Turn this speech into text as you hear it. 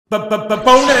Bonus!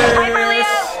 Piper Leo!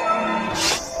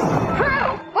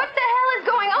 Crew, what the hell is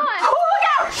going on? Look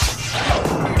out!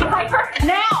 Piper,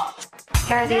 now!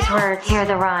 Here are these words. Hear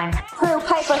the rhyme. Crew,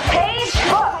 Piper, page,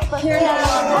 book! Hear now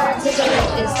the words of the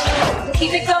witches.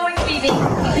 Keep it going, Phoebe.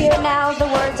 Hear now the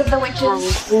words of the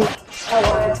witches. The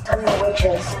words of the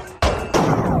witches.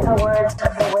 The words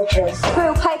of the witches.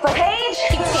 Crew, Piper, page,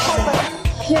 keep chanting.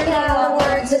 Hear now the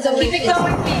words of the Keep it witches.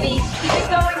 going, Phoebe. Keep it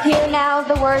going. Hear now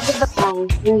the words of the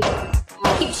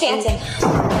Keep chanting.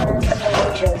 Words of the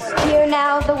witches. Hear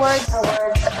now the words. The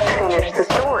words of the Finish the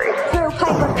story. Crew,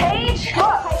 Piper, page,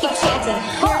 book! Keep chanting.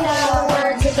 Hear now the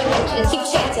words of the witches. Keep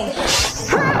chanting.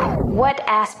 What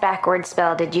ass backward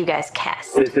spell did you guys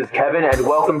cast? This is Kevin, and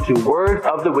welcome to Words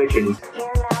of the Witches.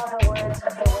 Hear now the words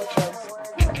of the witches.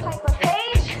 Piper,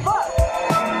 page, book!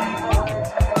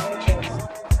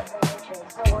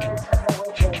 The words of the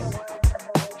witches.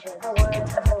 The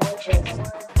words of the witches.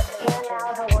 Hear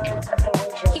now the words of the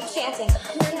witches. Keep chanting.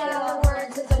 Hear now the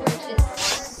words of the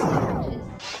witches.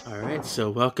 All right, so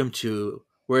welcome to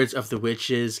Words of the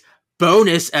Witches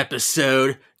bonus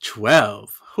episode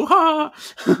 12. Hoo-ha!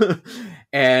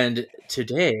 And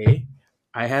today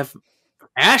I have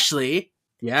Ashley.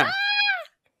 Yeah.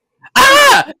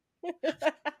 Ah! We've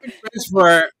been friends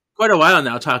for quite a while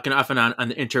now, talking off and on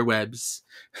the interwebs.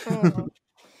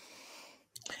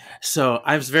 So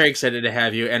I was very excited to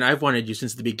have you, and I've wanted you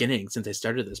since the beginning, since I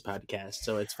started this podcast.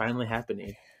 So it's finally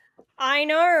happening. I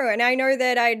know, and I know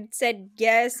that I said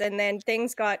yes, and then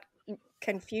things got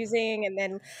confusing, and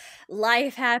then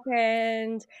life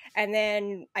happened, and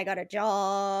then I got a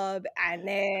job, and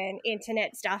then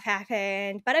internet stuff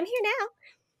happened, but I'm here now.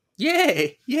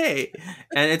 Yay! Yay!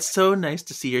 And it's so nice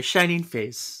to see your shining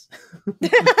face.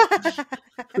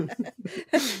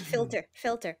 Filter.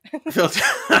 Filter.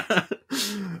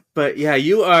 But yeah,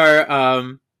 you are,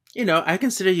 I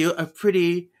consider you a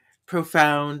pretty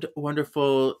profound,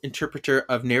 wonderful interpreter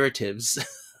of narratives.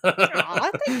 Aw,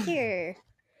 thank you.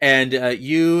 And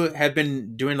you have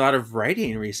been doing a lot of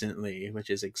writing recently, which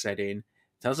is exciting.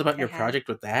 Tell us about your I have. project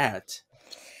with that.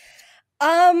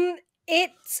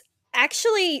 It's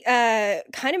actually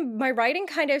my writing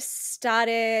kind of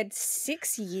started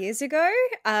 6 years ago.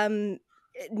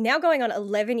 Now going on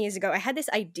 11 years ago, I had this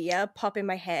idea pop in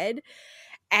my head,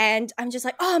 and I'm just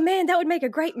like, oh man, that would make a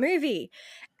great movie.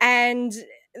 And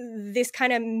this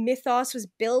kind of mythos was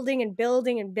building and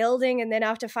building and building, and then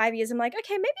after 5 years I'm like,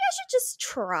 okay, maybe I should just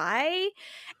try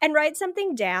and write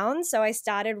something down. So I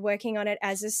started working on it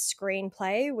as a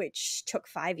screenplay, which took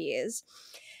 5 years.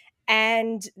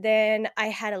 And then I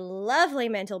had a lovely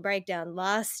mental breakdown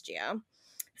last year.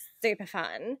 Super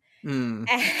fun.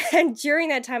 And during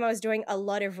that time I was doing a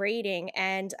lot of reading,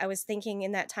 and I was thinking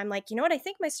in that time, like, you know what, I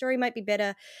think my story might be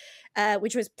better,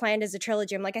 which was planned as a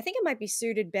trilogy. I'm like, I think it might be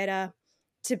suited better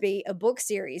to be a book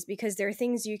series, because there are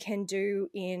things you can do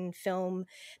in film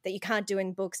that you can't do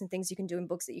in books, and things you can do in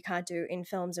books that you can't do in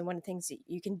films. And one of the things that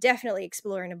you can definitely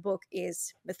explore in a book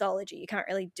is mythology. You can't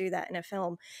really do that in a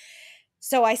film.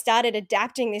 So I started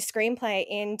adapting this screenplay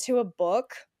into a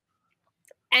book.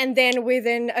 And then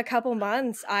within a couple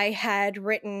months, I had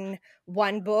written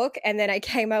one book, and then I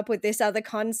came up with this other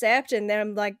concept, and then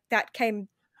I'm like, that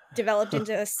developed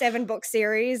into a 7-book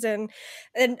series, and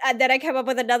then I came up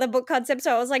with another book concept.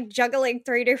 So I was like juggling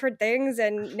 3 different things,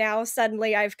 and now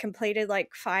suddenly I've completed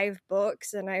like 5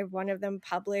 books, and I have one of them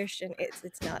published, and it's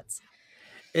nuts.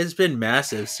 It's been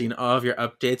massive seeing all of your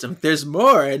updates. There's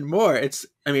more and more.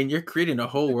 You're creating a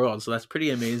whole world, so that's pretty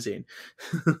amazing.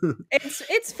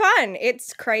 It's fun.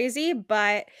 It's crazy,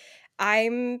 but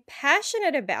I'm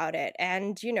passionate about it.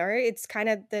 And, it's kind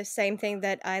of the same thing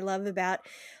that I love about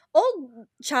all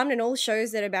Charmed and all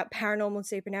shows that are about paranormal and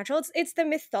supernatural. It's the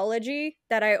mythology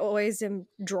that I always am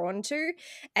drawn to.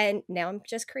 And now I'm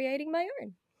just creating my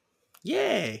own.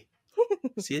 Yay.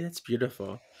 See, that's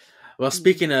beautiful. Well,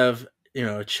 speaking of,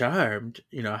 Charmed,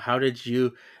 how did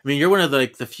you, you're one of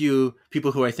the few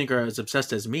people who I think are as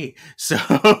obsessed as me. So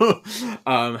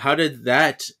how did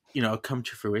that, come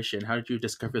to fruition? How did you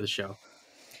discover the show?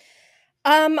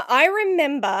 I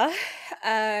remember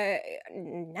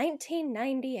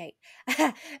 1998.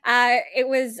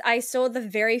 I saw the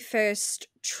very first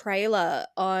trailer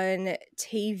on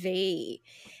TV.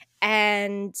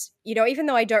 And, even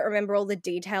though I don't remember all the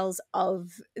details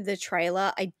of the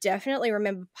trailer, I definitely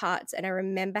remember parts, and I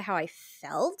remember how I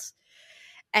felt.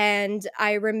 And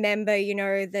I remember,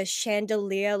 the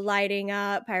chandelier lighting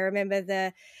up. I remember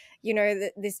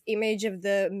this image of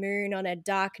the moon on a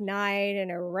dark night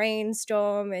and a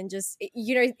rainstorm, and just,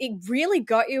 it really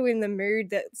got you in the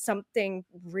mood that something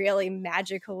really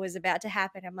magical was about to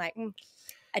happen. I'm like,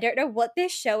 I don't know what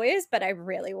this show is, but I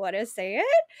really want to see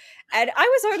it. And I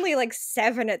was only like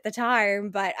 7 at the time,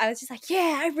 but I was just like,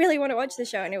 yeah, I really want to watch the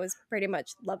show. And it was pretty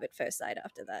much love at first sight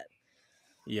after that.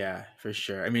 Yeah, for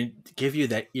sure. I mean, give you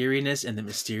that eeriness and the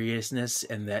mysteriousness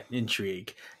and that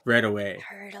intrigue right away.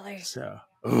 Totally. So,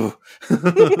 ooh.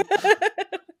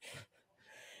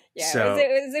 Yeah, So-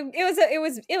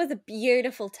 it was a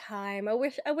beautiful time. I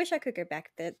wish I could go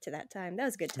back to that time. That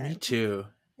was a good Me time. too.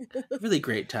 Really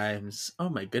great times. Oh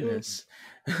my goodness.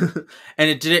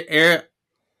 And did it air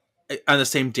on the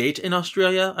same date in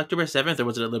Australia, October 7th, or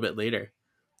was it a little bit later?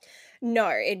 No,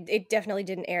 it definitely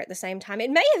didn't air at the same time. It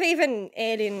may have even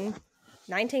aired in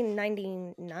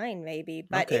 1999 maybe,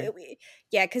 but Okay.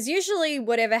 yeah, because usually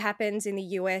whatever happens in the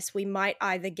US, we might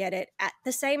either get it at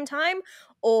the same time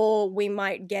or we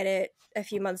might get it a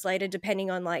few months later, depending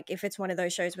on like if it's one of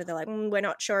those shows where they're like, we're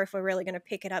not sure if we're really going to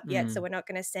pick it up yet, so we're not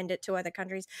going to send it to other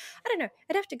countries. I don't know.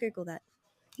 I'd have to Google that.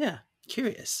 Yeah,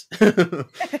 curious. You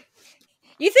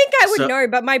think I would So- know,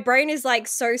 but my brain is like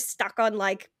so stuck on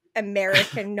like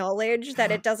American knowledge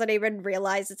that it doesn't even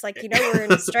realize it's like, we're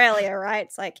in Australia, right?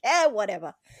 It's like,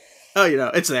 whatever. Oh,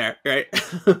 it's there, right?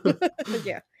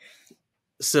 Yeah.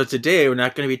 So today we're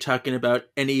not going to be talking about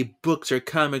any books or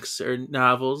comics or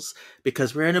novels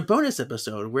because we're in a bonus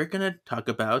episode. We're going to talk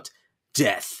about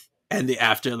death and the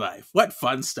afterlife. What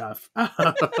fun stuff.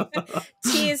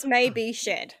 Tears may be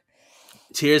shed.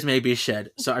 Tears may be shed.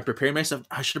 So I prepared myself.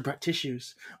 I should have brought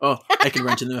tissues. Oh, I can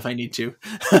wrench in them if I need to.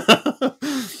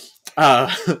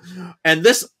 And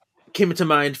this came to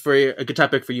mind for a good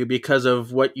topic for you because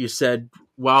of what you said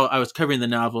while I was covering the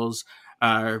novels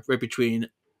right between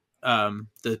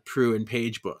the Prue and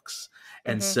Page books.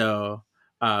 And so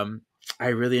I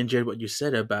really enjoyed what you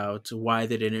said about why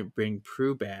they didn't bring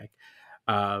Prue back.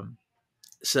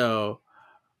 So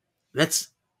let's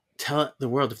tell the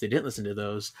world, if they didn't listen to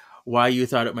those, why you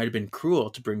thought it might have been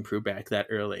cruel to bring Prue back that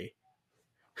early.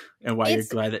 And why you're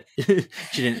glad that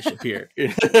she didn't appear.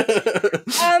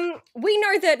 We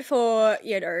know that for,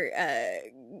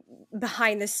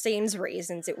 behind the scenes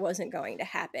reasons it wasn't going to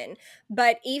happen.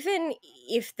 But even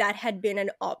if that had been an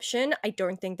option, I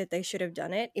don't think that they should have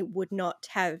done it. It would not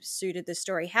have suited the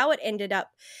story. How it ended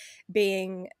up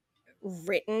being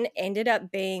written ended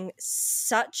up being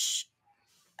such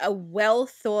a well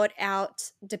thought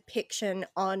out depiction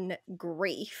on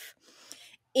grief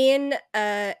in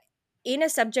a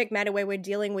subject matter where we're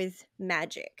dealing with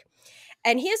magic.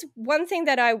 And here's one thing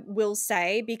that I will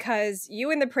say, because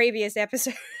you in the previous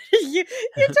episode, you're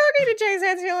talking to Chase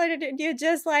Hansfield and you're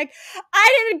just like,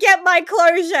 I didn't get my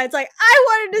closure. It's like, I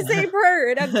wanted to see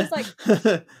Prue. And I'm just like,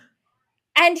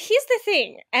 and here's the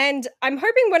thing, and I'm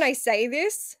hoping when I say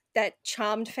this that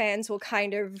Charmed fans will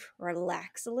kind of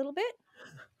relax a little bit.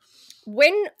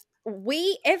 When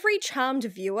every Charmed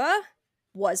viewer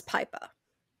was Piper.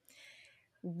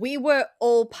 We were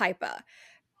all Piper.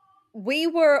 We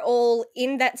were all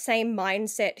in that same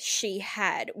mindset she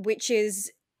had, which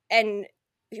is, and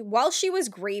while she was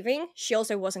grieving, she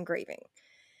also wasn't grieving.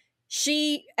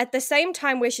 She, at the same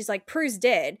time where she's like, Prue's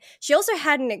dead, she also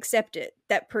hadn't accepted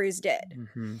that Prue's dead.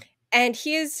 Mm-hmm. And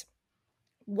here's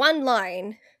one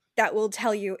line that will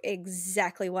tell you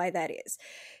exactly why that is.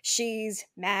 She's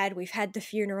mad. We've had the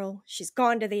funeral. She's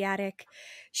gone to the attic.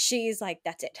 She's like,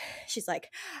 that's it. She's like,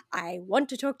 I want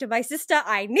to talk to my sister.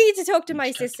 I need to talk to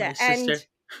my sister.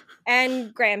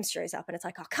 And Graham shows up and it's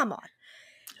like, oh, come on.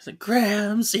 It's like,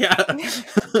 Grams, yeah.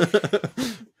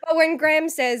 But when Graham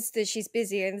says that she's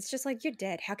busy, and it's just like, you're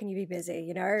dead. How can you be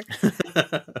busy,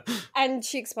 And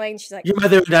she explains, she's like, your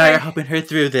mother and I are helping her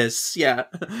through this. Yeah.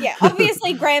 Yeah,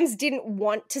 obviously Grams didn't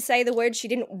want to say the word. She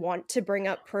didn't want to bring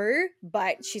up Prue,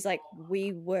 but she's like,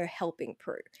 we were helping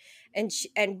Prue. And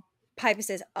Piper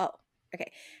says, oh,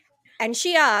 okay. And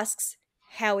she asks,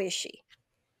 how is she?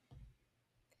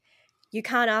 You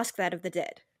can't ask that of the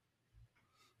dead.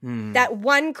 That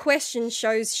one question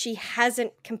shows she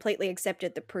hasn't completely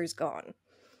accepted that Prue's gone.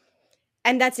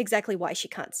 And that's exactly why she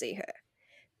can't see her.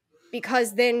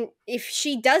 Because then if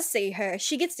she does see her,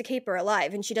 she gets to keep her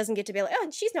alive and she doesn't get to be like,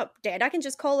 oh, she's not dead. I can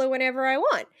just call her whenever I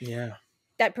want. Yeah.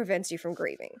 That prevents you from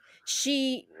grieving.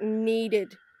 She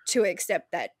needed to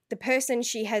accept that. The person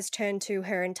she has turned to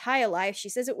her entire life, she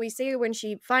says that we see her when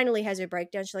she finally has her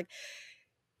breakdown. She's like,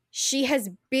 she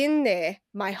has been there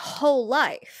my whole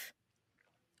life.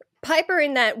 Piper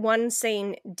in that one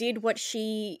scene did what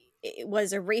it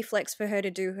was a reflex for her to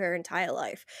do her entire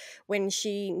life. When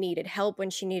she needed help,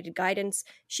 when she needed guidance,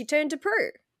 she turned to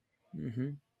Prue. Mm-hmm.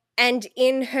 And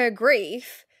in her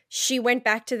grief, she went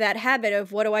back to that habit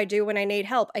of, what do I do when I need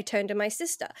help? I turn to my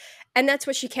sister. And that's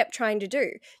what she kept trying to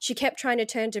do. She kept trying to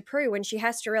turn to Prue when she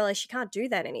has to realize she can't do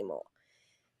that anymore.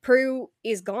 Prue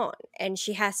is gone and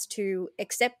she has to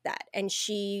accept that. And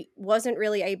she wasn't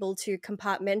really able to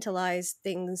compartmentalize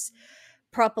things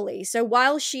properly. So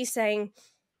while she's saying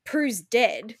Prue's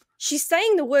dead, she's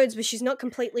saying the words, but she's not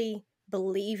completely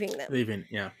believing them. Leaving,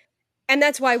 yeah. And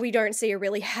that's why we don't see her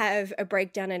really have a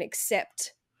breakdown and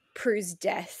accept Prue's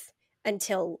death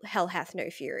until Hell Hath No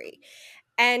Fury.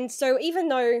 And so even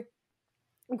though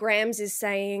Grams is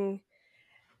saying,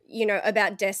 you know,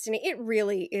 about destiny, it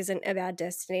really isn't about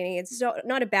destiny. It's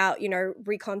not about, you know,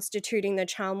 reconstituting the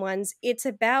charmed ones. It's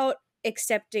about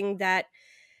accepting that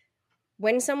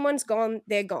when someone's gone,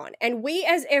 they're gone. And we,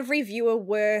 as every viewer,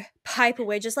 were Piper.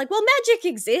 We're just like, well, magic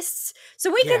exists,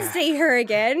 so we can see her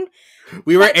again.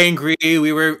 We were angry.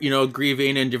 We were, you know,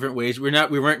 grieving in different ways. We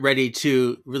weren't ready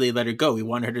to really let her go. We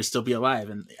wanted her to still be alive.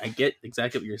 And I get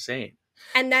exactly what you're saying.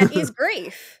 And that is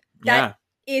grief. That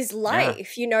is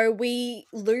life. You know, we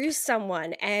lose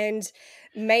someone, and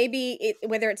maybe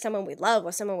whether it's someone we love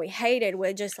or someone we hated,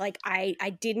 we're just like, I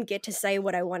didn't get to say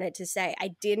what I wanted to say.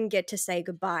 I didn't get to say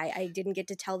goodbye. I didn't get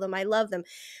to tell them I love them.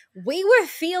 We were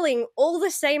feeling all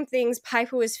the same things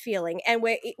Piper was feeling, and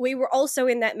we were also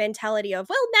in that mentality of,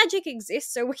 well, magic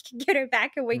exists, so we can get her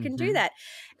back and we can do that.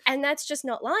 And that's just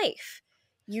not life.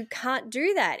 You can't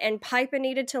do that. And Piper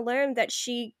needed to learn that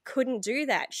she couldn't do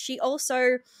that. She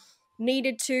also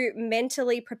needed to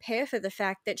mentally prepare for the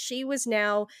fact that she was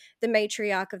now the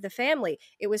matriarch of the family.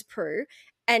 It was Prue,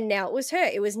 and now it was her.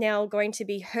 It was now going to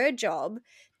be her job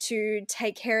to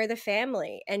take care of the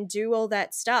family and do all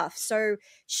that stuff. So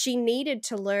she needed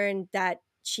to learn that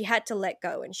she had to let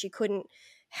go, and she couldn't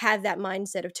have that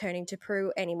mindset of turning to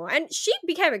Prue anymore. And she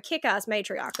became a kick-ass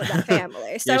matriarch of that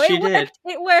family. So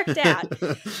it worked out.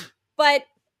 But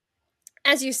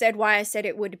as you said, why I said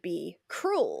it would be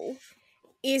cruel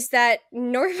is that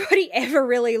nobody ever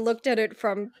really looked at it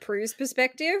from Prue's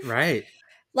perspective. Right.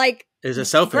 Like, there's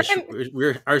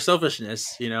a our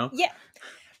selfishness, you know? Yeah.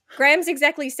 Grams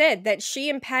exactly said that she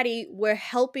and Patty were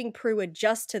helping Prue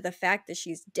adjust to the fact that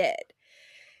she's dead.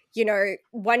 You know,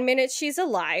 1 minute she's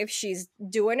alive, she's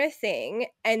doing her thing,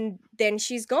 and then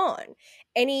she's gone.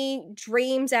 Any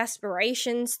dreams,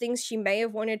 aspirations, things she may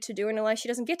have wanted to do in her life, she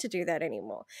doesn't get to do that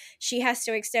anymore. She has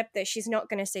to accept that she's not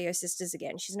going to see her sisters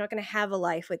again. She's not going to have a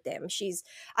life with them.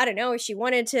 I don't know, if she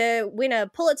wanted to win a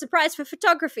Pulitzer Prize for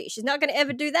photography, she's not going to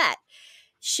ever do that.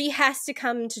 She has to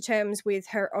come to terms with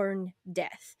her own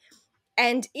death.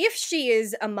 And if she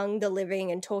is among the living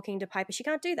and talking to Piper, she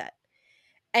can't do that.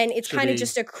 And it's kind of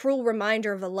just a cruel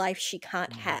reminder of a life she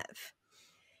can't have.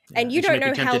 Yeah, and you don't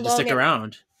know how long to stick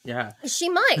around. Yeah, she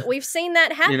might. We've seen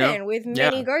that happen with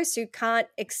many ghosts who can't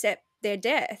accept their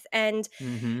death, and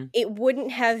it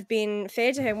wouldn't have been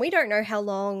fair to her. And we don't know how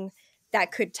long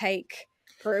that could take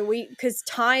for because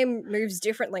time moves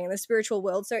differently in the spiritual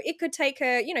world. So it could take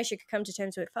her. You know, she could come to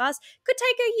terms with it fast. Could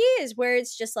take her years, where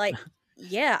it's just like,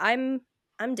 yeah, I'm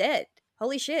dead.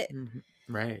 Holy shit.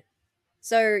 Right.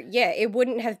 So, yeah, it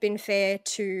wouldn't have been fair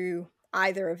to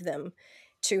either of them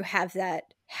to have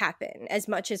that happen as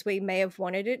much as we may have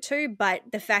wanted it to. But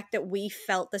the fact that we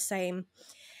felt the same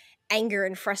anger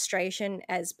and frustration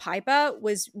as Piper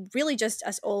was really just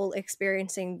us all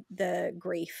experiencing the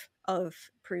grief of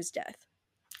Prue's death.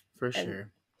 For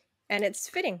sure. And it's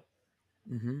fitting.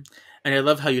 And I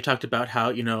love how you talked about how,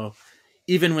 you know,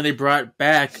 even when they brought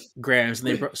back Grams and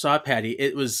they saw Patty,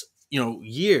 it was, you know,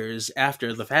 years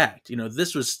after the fact. You know,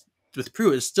 this was with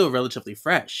Prue is still relatively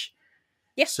fresh.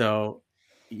 Yeah. So,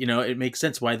 you know, it makes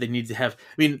sense why they need to have.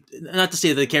 I mean, not to say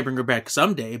that they can't bring her back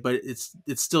someday, but it's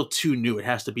still too new. It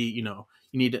has to be, you know,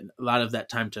 you need a lot of that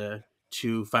time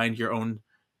to find your own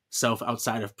self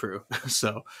outside of Prue.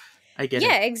 So, I get it.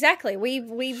 Yeah, exactly.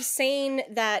 We've seen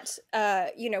that.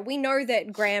 You know, we know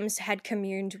that Grams had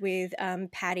communed with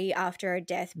Patty after her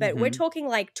death, but we're talking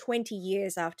like 20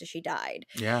 years after she died.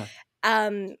 Yeah.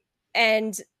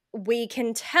 And we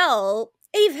can tell,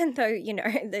 even though, you know,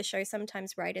 the show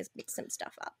sometimes writers mix some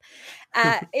stuff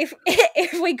up.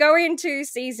 If we go into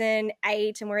season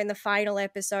 8 and we're in the final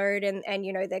episode and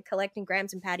you know, they're collecting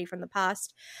Grams and Patty from the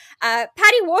past,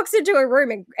 Patty walks into a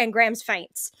room and Grams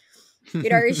faints.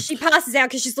 You know, she passes out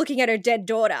because she's looking at her dead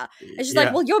daughter. And she's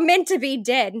like, well, you're meant to be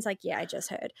dead. And it's like, yeah, I just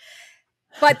heard.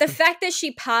 But the fact that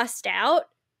she passed out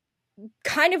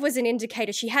kind of was an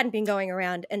indicator she hadn't been going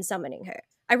around and summoning her.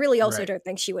 I really also don't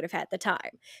think she would have had the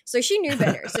time. So she knew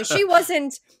better. So she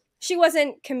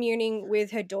wasn't communing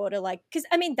with her daughter, like, because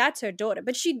I mean that's her daughter,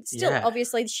 but she still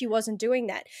obviously she wasn't doing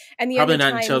that. And the probably only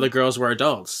not time, until the girls were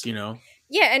adults, you know.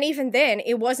 Yeah, and even then,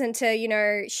 it wasn't to, you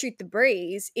know, shoot the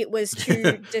breeze. It was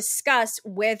to discuss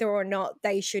whether or not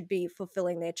they should be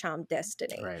fulfilling their charmed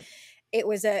destiny. Right. it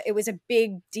was a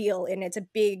big deal, and it's a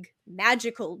big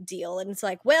magical deal, and it's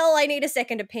like, well, I need a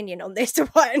second opinion on this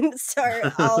one,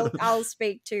 so I'll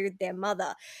speak to their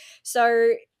mother.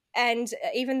 So, and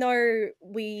even though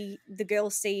the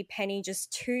girls see Penny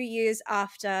just 2 years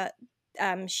after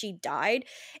she died,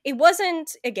 it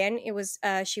wasn't, again, it was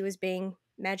she was being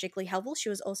magically helpful. She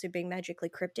was also being magically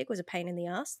cryptic. Was a pain in the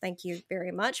ass. Thank you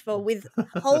very much for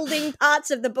withholding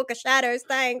parts of the Book of Shadows.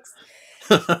 Thanks.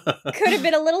 Could have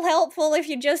been a little helpful if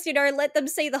you just, let them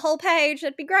see the whole page.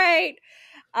 That'd be great.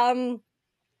 But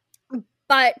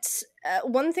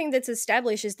one thing that's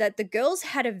established is that the girls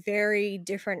had a very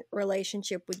different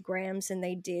relationship with Grams than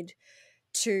they did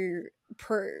to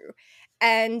Prue.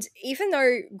 And even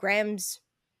though Grams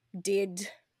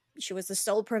she was the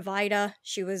sole provider,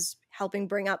 she was helping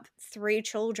bring up 3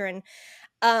 children,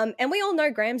 and we all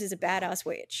know Grams is a badass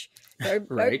witch.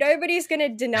 Right. Nobody's going to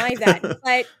deny that.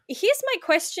 But here's my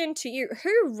question to you.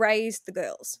 Who raised the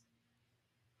girls?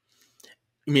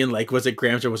 You mean, like, was it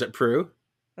Grams or was it Prue?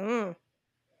 Mm.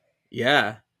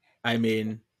 Yeah. I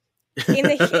mean... in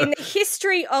the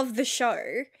history of the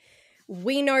show,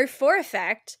 we know for a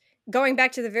fact, going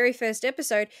back to the very first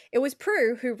episode, it was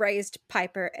Prue who raised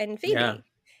Piper and Phoebe. Yeah.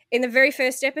 In the very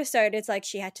first episode, it's like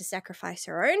she had to sacrifice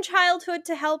her own childhood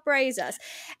to help raise us.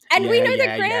 And we know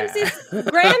that Grams is a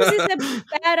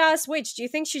badass witch. Do you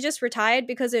think she just retired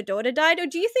because her daughter died? Or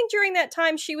do you think during that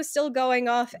time she was still going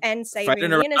off and saving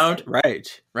the innocent?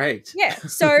 Right. Yeah,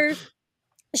 so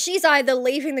she's either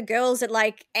leaving the girls at,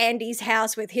 like, Andy's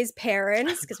house with his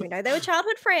parents, because we know they were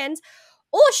childhood friends,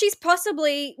 or she's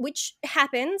possibly, which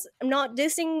happens, I'm not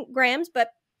dissing Grams,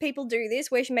 but people do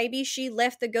this, where maybe she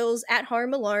left the girls at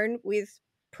home alone with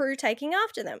Prue taking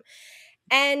after them.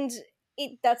 And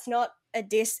that's not a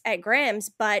diss at Grams,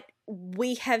 but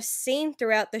we have seen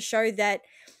throughout the show that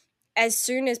as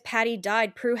soon as Patty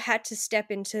died, Prue had to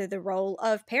step into the role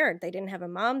of parent. They didn't have a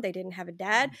mom, they didn't have a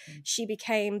dad. She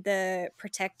became the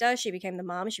protector, she became the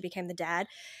mom, she became the dad.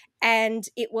 And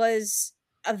it was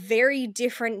a very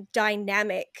different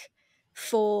dynamic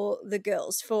for the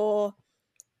girls. For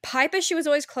Piper, she was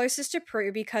always closest to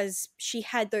Prue because she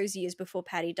had those years before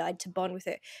Patty died to bond with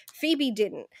her. Phoebe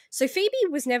didn't. So Phoebe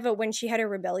was never, when she had her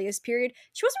rebellious period,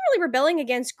 she wasn't really rebelling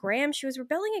against Graham. She was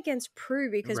rebelling against Prue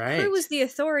because Prue was the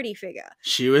authority figure.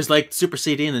 She was, like,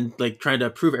 superseding and, like, trying to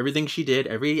approve everything she did,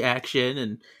 every action,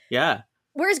 and yeah.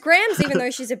 Whereas Grams, even though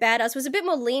she's a badass, was a bit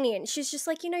more lenient. She's just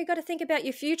like, you got to think about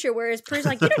your future. Whereas Prue's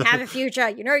like, you don't have a future.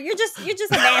 You're just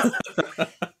a mess.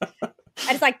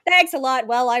 And it's like, thanks a lot.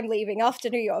 Well, I'm leaving off to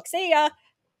New York. See ya.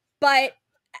 But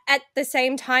at the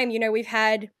same time, we've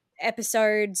had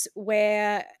episodes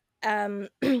where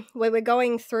we're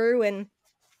going through, and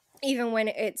even when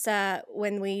it's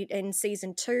when we in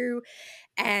season 2,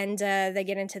 and they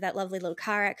get into that lovely little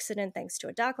car accident thanks to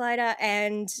a Darklighter,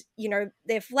 and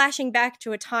they're flashing back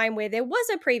to a time where there was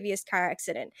a previous car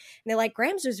accident, and they're like,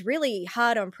 Grams was really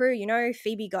hard on Prue.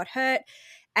 Phoebe got hurt,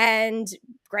 and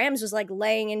Grams was like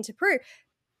laying into Prue.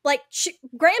 Like,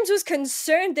 Grams was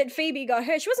concerned that Phoebe got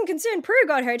hurt. She wasn't concerned Prue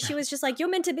got hurt. She was just like, you're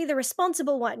meant to be the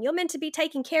responsible one. You're meant to be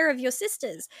taking care of your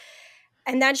sisters.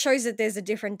 And that shows that there's a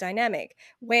different dynamic.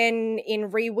 When in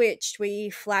Rewitched,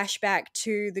 we flash back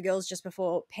to the girls just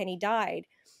before Penny died,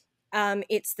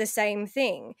 it's the same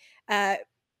thing.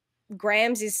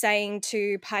 Grams is saying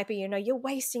to Piper, you're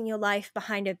wasting your life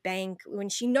behind a bank, when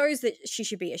she knows that she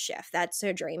should be a chef. That's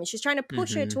her dream. And she's trying to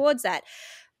push her towards that.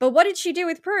 But what did she do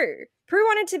with Prue? Prue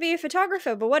wanted to be a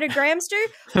photographer, but what did Grams do?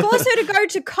 Force her to go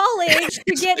to college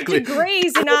to get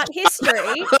degrees in art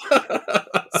history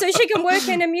so she can work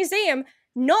in a museum.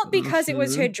 Not because it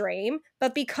was her dream,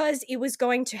 but because it was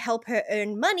going to help her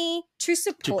earn money to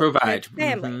support her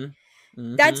family.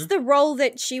 That's the role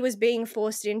that she was being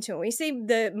forced into. And we see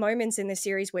the moments in the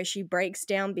series where she breaks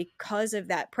down because of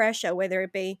that pressure, whether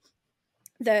it be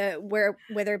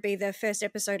the first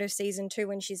episode of season 2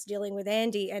 when she's dealing with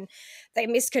Andy and they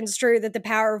misconstrue that the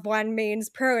power of one means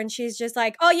Prue, and she's just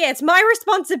like, oh yeah, it's my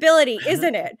responsibility,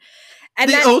 isn't it?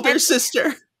 And the older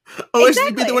sister always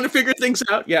be the one to figure things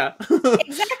out. Yeah.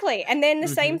 Exactly. And then the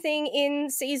same thing in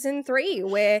season 3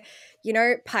 where,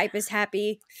 Piper's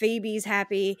happy, Phoebe's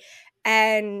happy,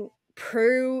 and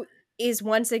Prue is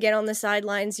once again on the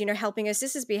sidelines, helping her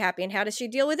sisters be happy. And how does she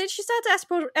deal with it? She starts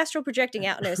astral projecting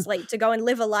out in her sleep to go and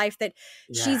live a life that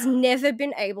she's never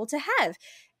been able to have.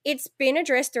 It's been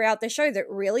addressed throughout the show that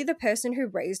really the person who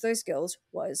raised those girls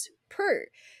was Prue.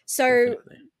 So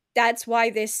that's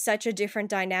why there's such a different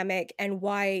dynamic, and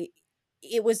why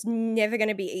it was never going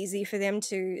to be easy for them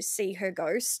to see her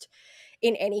ghost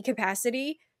in any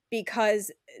capacity. because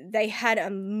they had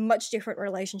a much different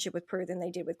relationship with Prue than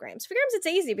they did with Grams. For Grams, it's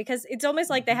easy because it's almost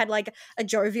like they had like a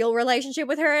jovial relationship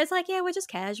with her. It's like, yeah, we're just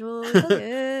casual, it's all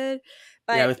good.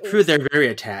 But yeah, with Prue, they're very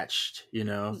attached, you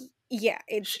know? yeah,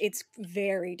 it's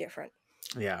very different.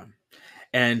 Yeah.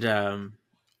 And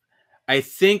I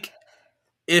think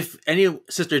if any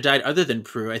sister died other than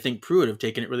Prue, I think Prue would have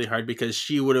taken it really hard because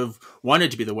she would have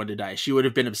wanted to be the one to die. She would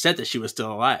have been upset that she was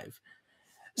still alive.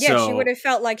 Yeah, she would have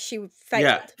felt like she failed.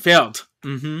 Yeah, failed.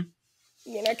 Mm-hmm.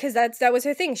 You know, because that was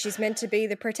her thing. She's meant to be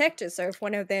the protector. So if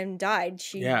one of them died,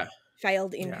 she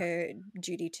failed in her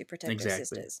duty to protect her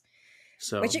sisters.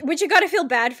 So, which you got to feel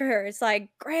bad for her. It's like,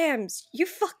 Grams, you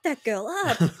fucked that girl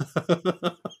up.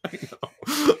 I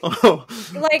know.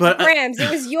 Grams, it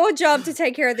was your job to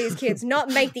take care of these kids, not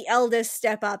make the eldest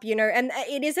step up, you know. And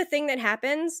it is a thing that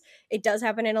happens. It does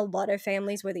happen in a lot of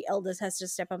families where the eldest has to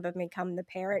step up and become the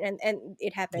parent, and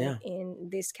it happened in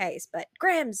this case. But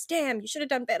Grams, damn, you should have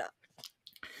done better.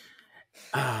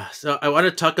 So I want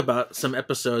to talk about some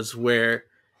episodes where,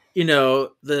 you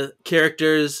know, the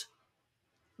characters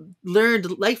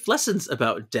learned life lessons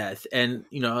about death, and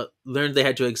you know, learned they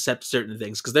had to accept certain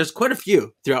things, because there's quite a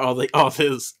few throughout all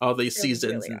these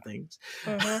seasons and things.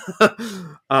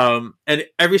 And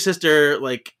every sister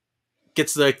like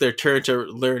gets like their turn to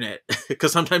learn it,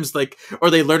 because sometimes like, or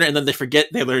they learn it and then they forget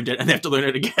they learned it and they have to learn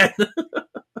it again.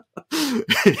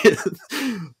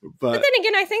 But then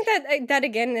again, I think that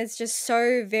again is just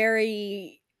so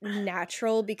very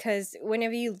natural, because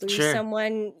whenever you lose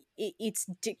someone, it's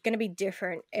going to be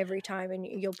different every time, and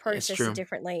you'll process it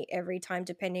differently every time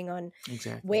depending on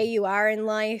where you are in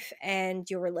life and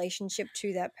your relationship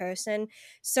to that person.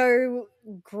 So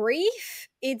grief,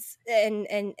 it's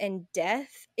and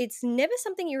death, it's never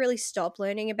something you really stop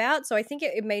learning about. So I think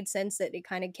it made sense that it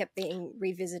kind of kept being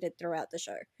revisited throughout the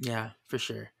show. Yeah, for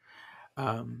sure.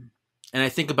 And I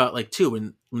think about like too,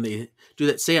 when they do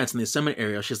that seance in the summit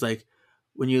area, she's like,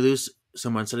 when you lose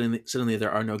someone, suddenly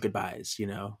there are no goodbyes, you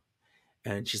know?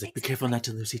 And she's like, be careful not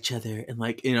to lose each other. And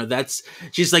like, you know,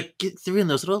 she's like, get through in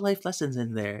those little life lessons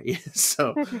in there.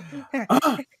 So,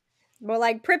 well,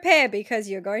 like, prepare, because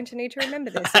you're going to need to remember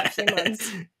this in a few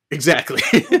months. Exactly.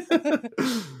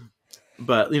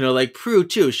 But, you know, like Prue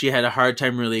too, she had a hard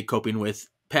time really coping with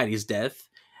Patty's death.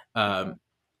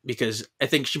 Because I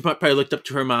think she probably looked up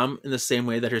to her mom in the same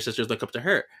way that her sisters look up to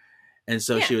her. And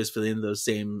so she was feeling those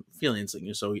same feelings.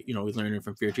 So, you know, we learned it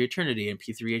from Fear to Eternity and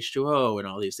P3H2O and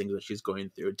all these things that she's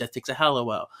going through. Death Takes a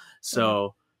Hallowell.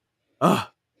 So,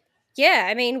 yeah,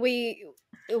 I mean,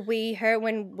 we heard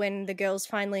when the girls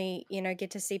finally, you know,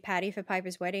 get to see Patty for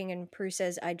Piper's wedding, and Prue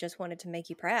says, I just wanted to make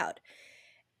you proud.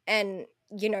 And,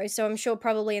 you know, so I'm sure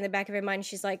probably in the back of her mind,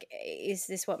 she's like, is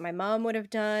this what my mom would have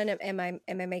done? Am I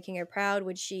making her proud?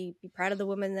 Would she be proud of the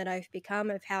woman that I've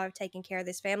become, of how I've taken care of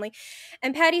this family?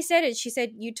 And Patty said it. She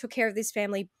said, you took care of this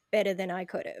family better than I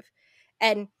could have.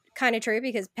 And kind of true,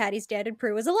 because Patty's dead and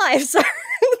Prue was alive. So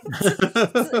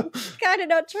it's kind of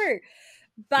not true.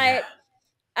 But,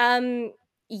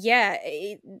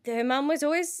 her mom was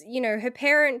always, you know, her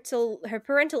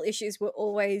parental issues were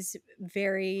always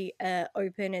very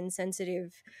open and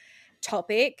sensitive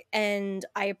topic, and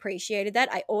I appreciated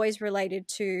that. I always related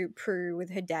to Prue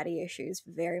with her daddy issues,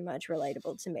 very much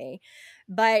relatable to me.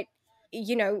 But,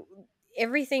 you know,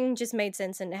 everything just made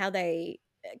sense, and how they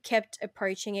kept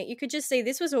approaching it. You could just see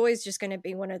this was always just going to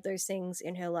be one of those things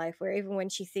in her life where even when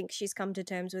she thinks she's come to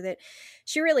terms with it,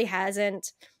 she really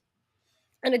hasn't.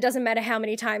 And it doesn't matter how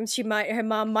many times her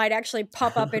mom might actually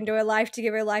pop up into her life to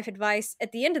give her life advice.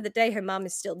 At the end of the day, her mom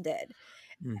is still dead.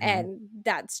 Mm-hmm. And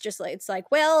that's just like, it's like,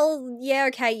 well, yeah,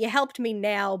 okay, you helped me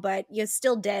now, but you're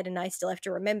still dead, and I still have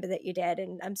to remember that you're dead,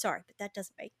 and I'm sorry, but that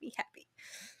doesn't make me happy.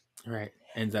 Right.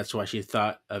 And that's why she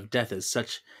thought of death as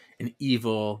such an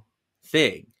evil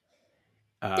thing.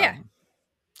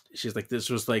 She's like,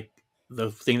 this was like the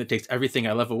thing that takes everything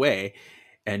I love away.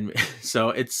 And so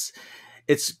it's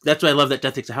that's why I love that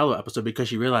Death Takes a Hallowell episode, because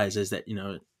she realizes that, you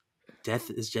know, death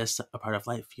is just a part of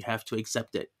life. You have to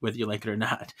accept it, whether you like it or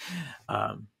not.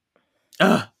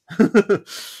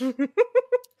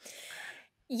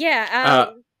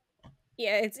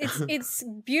 It's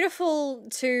beautiful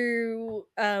to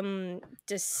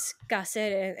discuss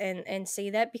it and see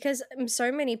that, because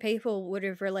so many people would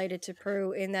have related to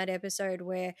Prue in that episode,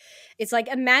 where it's like,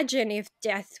 imagine if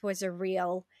death was a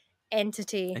real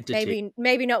entity.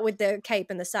 Maybe not with the cape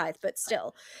and the scythe, but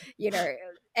still, you know,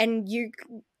 and you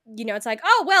know, it's like,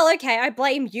 oh, well, okay, I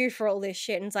blame you for all this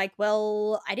shit. And it's like,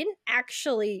 well, I didn't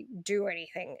actually do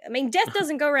anything. I mean, death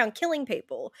doesn't go around killing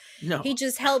people. No. He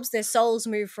just helps their souls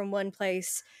move from one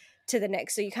place to the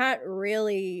next. So you can't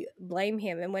really blame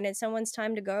him. And when it's someone's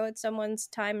time to go, it's someone's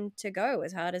time to go,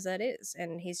 as hard as that is.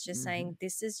 And he's just saying,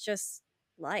 this is just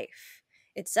life.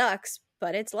 It sucks,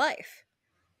 but it's life.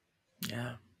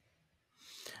 Yeah.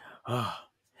 Oh.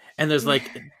 And there's like,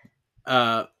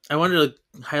 I wanted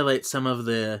to highlight some of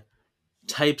the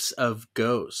types of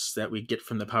ghosts that we get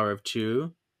from The Power of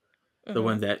Two. The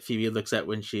one that Phoebe looks at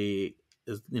when she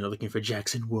is, looking for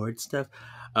Jackson Ward stuff.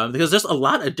 Because there's a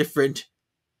lot of different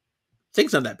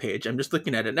things on that page. I'm just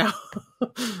looking at it now.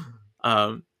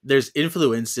 There's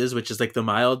influences, which is like the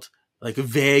mild, like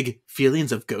vague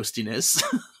feelings of ghostiness.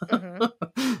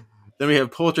 Then we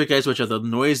have poltergeists, which are the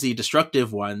noisy,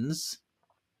 destructive ones.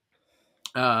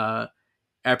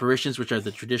 Apparitions, which are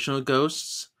the traditional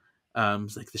ghosts,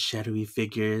 like the shadowy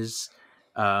figures.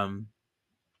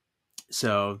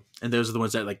 So, and those are the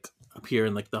ones that like appear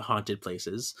in like the haunted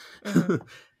places.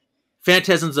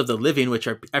 Phantasms of the living, which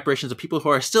are apparitions of people who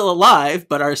are still alive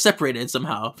but are separated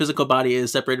somehow. Physical body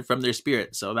is separated from their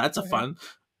spirit, so that's a fun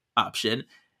option.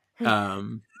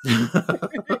 Unless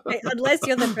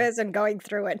you're the person going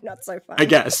through it, not so fun. I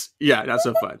guess, yeah, not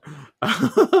so fun.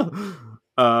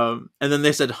 And then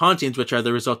they said hauntings, which are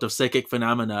the result of psychic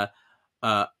phenomena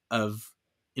of,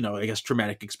 I guess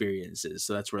traumatic experiences.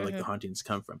 So that's where like the hauntings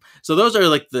come from. So those are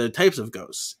like the types of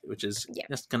ghosts, which is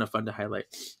that's kind of fun to highlight.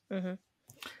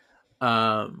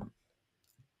 I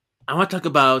want to talk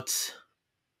about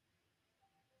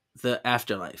the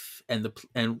afterlife and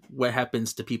what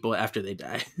happens to people after they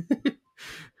die.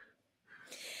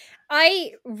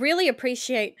 I really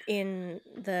appreciate in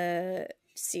the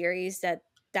series that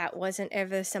wasn't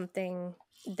ever something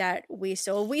that we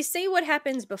saw. We see what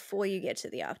happens before you get to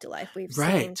the afterlife. We've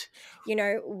seen,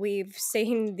 we've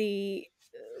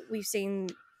seen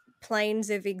planes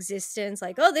of existence,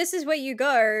 like, oh, this is where you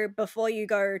go before you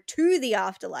go to the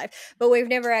afterlife, but we've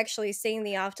never actually seen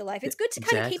the afterlife. It's good to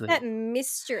kind of keep that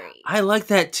mystery. I like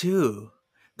that too,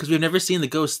 because we've never seen the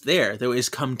ghosts there. They always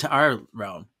come to our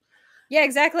realm. Yeah,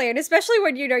 exactly. And especially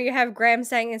when, you have Graham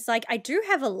saying, it's like, I do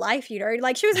have a life,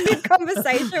 like she was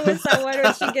mid-conversation with someone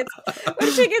when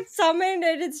she gets summoned,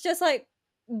 and it's just like,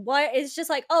 what? It's just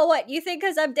like, oh, what? You think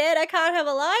because I'm dead I can't have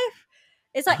a life?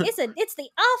 It's like, it's the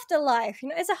afterlife,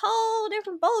 it's a whole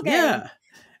different ballgame. Yeah.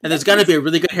 And there's got to be a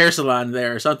really good hair salon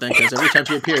there or something, because every time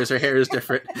she appears, her hair is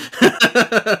different.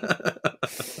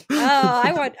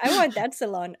 I want that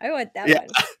salon. I want that one.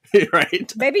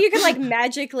 Right. Maybe you can like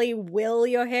magically will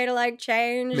your hair to like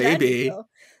change. Maybe. Cool.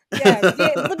 Yeah, a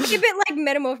bit like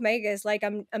Metamorph Magus, like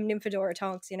I'm Nymphadora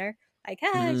Tonks, Like,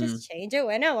 just change it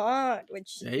when I want.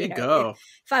 Which there you go.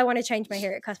 If I want to change my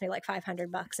hair, it costs me like $500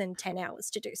 and 10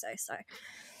 hours to do so.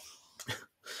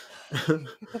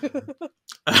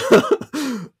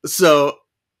 So,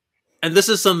 and this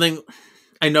is something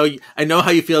I know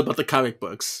how you feel about the comic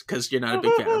books, because you're not a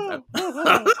big fan of them.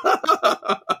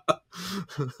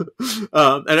 And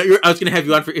I was going to have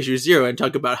you on for issue 0 and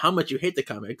talk about how much you hate the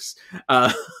comics.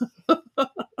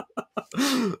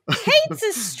 Hate's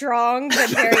a strong but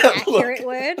very accurate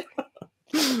word.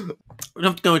 We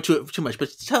don't go into it too much, but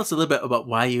tell us a little bit about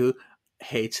why you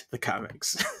hate the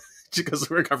comics. Because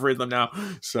we're covering them now.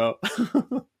 So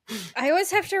I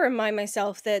always have to remind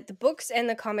myself that the books and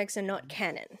the comics are not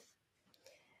canon.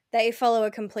 They follow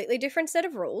a completely different set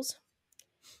of rules.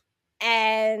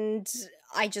 And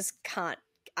I just can't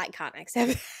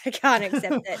accept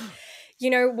it.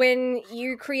 When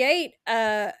you create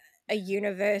a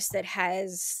universe that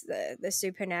has the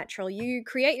supernatural, you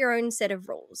create your own set of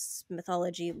rules,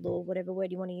 mythology, lore, whatever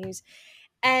word you want to use.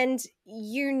 And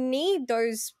you need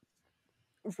those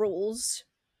rules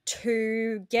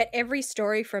to get every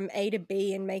story from A to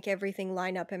B and make everything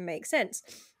line up and make sense.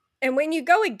 And when you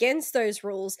go against those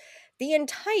rules, the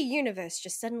entire universe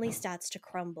just suddenly starts to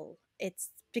crumble. It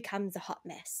becomes a hot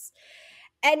mess.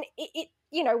 And it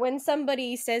when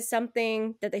somebody says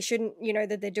something that they shouldn't,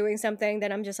 that they're doing something,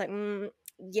 then I'm just like,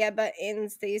 yeah, but in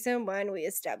season 1, we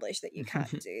established that you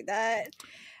can't do that.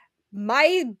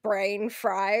 My brain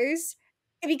fries,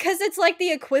 because it's like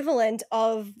the equivalent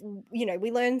of,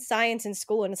 we learn science in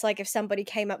school, and it's like if somebody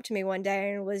came up to me one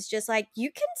day and was just like,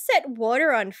 you can set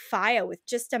water on fire with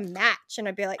just a match. And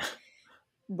I'd be like,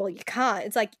 well, you can't.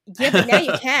 It's like, yeah, but now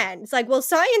you can. It's like, well,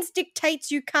 science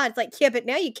dictates you can't. It's like, yeah, but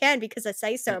now you can because I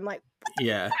say so. I'm like, what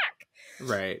the fuck?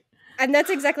 Right. And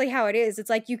that's exactly how it is. It's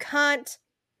like, you can't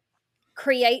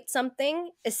create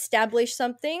something, establish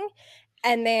something,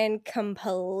 and then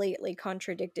completely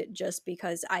contradict it just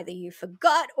because either you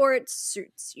forgot or it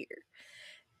suits you.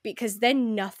 Because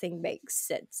then nothing makes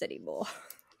sense anymore.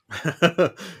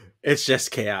 It's just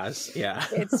chaos. Yeah.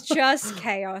 It's just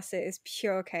chaos. It is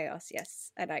pure chaos.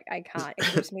 Yes. And I can't.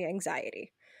 It gives me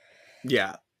anxiety.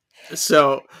 Yeah.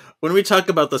 So when we talk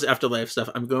about this afterlife stuff,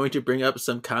 I'm going to bring up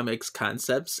some comics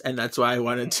concepts, and that's why I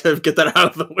wanted to get that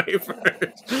out of the way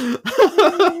first.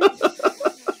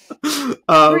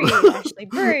 Breathe, Ashley,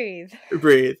 breathe.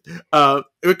 Breathe.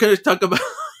 We're going to talk about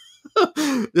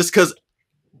this because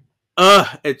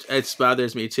it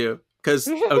bothers me too. Because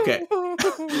okay,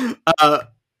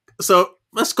 so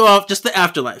let's go off just the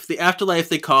afterlife. The afterlife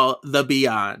they call the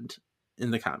beyond in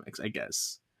the comics, I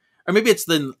guess. Or maybe it's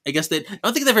the, I guess I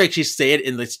don't think they ever actually say it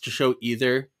in the show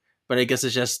either, but I guess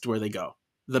it's just where they go.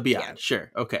 The beyond, yeah.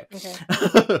 Sure, okay.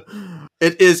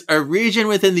 It is a region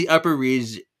within the upper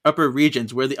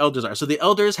regions where the elders are. So the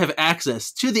elders have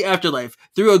access to the afterlife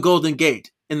through a golden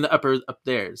gate in the upper up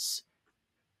theirs.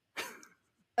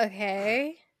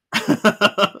 Okay.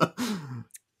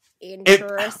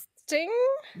 Interesting.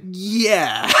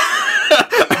 Yeah.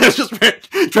 I was just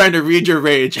trying to read your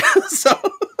rage. So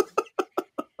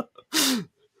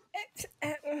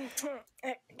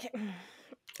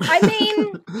I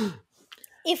mean,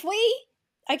 if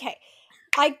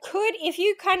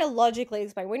you kind of logically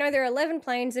explain, we know there are 11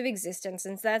 planes of existence,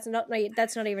 and that's not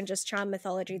even just charm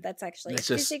mythology, that's actually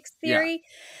physics theory.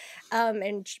 Yeah.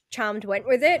 And Charmed went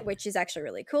with it, which is actually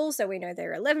really cool. So we know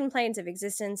there are 11 planes of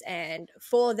existence and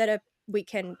 4 that we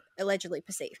can allegedly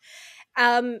perceive.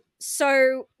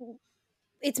 So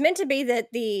it's meant to be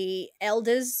that the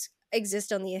elders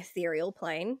exist on the ethereal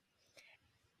plane.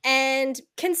 And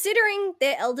considering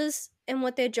they're elders and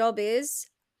what their job is,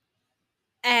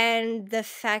 and the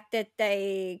fact that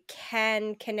they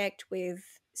can connect with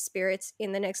spirits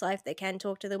in the next life, they can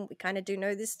talk to them, we kind of do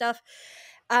know this stuff.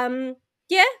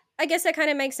 Yeah, I guess that kind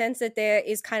of makes sense that there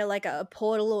is kind of like a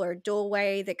portal or a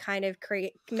doorway that kind of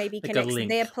connects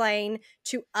their plane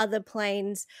to other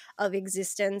planes of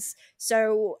existence.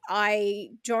 So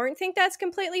I don't think that's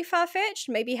completely far-fetched.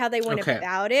 Maybe how they went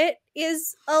about it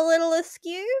is a little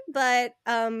askew, but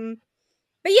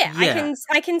yeah,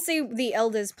 I can see the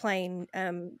elders plane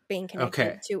being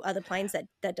connected to other planes. That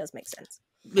does make sense.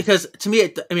 Because to me,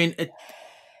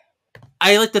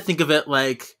 I like to think of it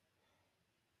like,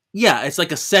 yeah, it's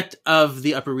like a sect of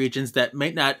the upper regions that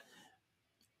might not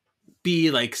be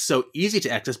like so easy to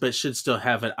access, but should still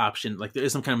have an option. Like there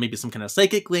is some kind of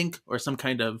psychic link or some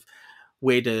kind of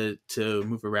way to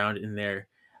move around in there.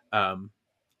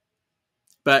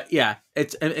 But yeah,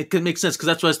 it could make sense because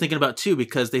that's what I was thinking about too.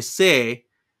 Because they say,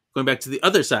 going back to the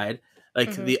other side,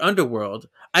 like the underworld,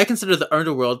 I consider the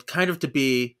underworld kind of to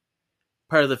be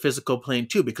part of the physical plane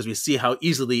too, because we see how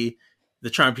easily the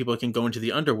charmed people can go into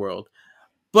the underworld.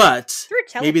 But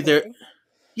maybe they're,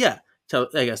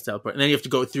 I guess teleport. And then you have to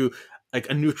go through like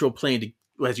a neutral plane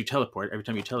as you teleport. Every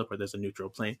time you teleport, there's a neutral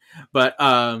plane. But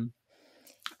I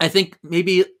think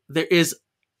maybe there is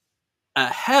a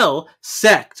hell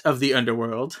sect of the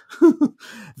underworld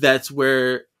that's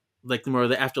where like the more of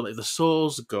the afterlife, the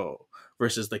souls go,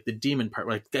 versus like the demon part.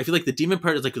 Like I feel like the demon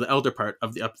part is like the elder part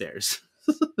of the up theirs.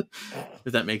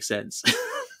 If that makes sense. So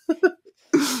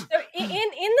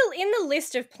in the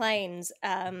list of planes,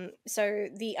 so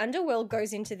the underworld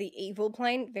goes into the evil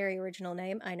plane. Very original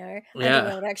name, I know. Yeah.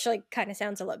 Underworld actually kind of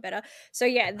sounds a lot better. So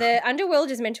yeah, the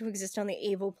underworld is meant to exist on the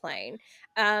evil plane.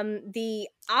 The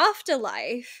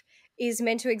afterlife is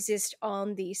meant to exist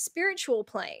on the spiritual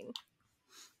plane.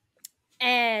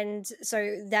 And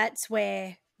so that's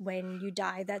where, when you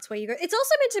die, that's where you go. It's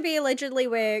also meant to be allegedly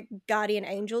where guardian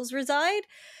angels reside.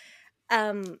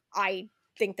 I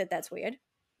think that's weird.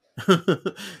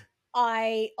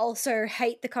 I also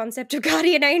hate the concept of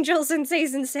guardian angels in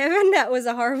season 7. That was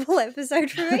a horrible episode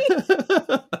for me.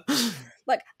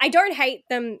 Like, I don't hate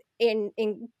them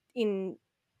in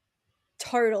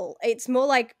total. It's more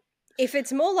like, if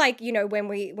it's more like, you know, when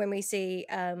we see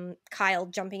Kyle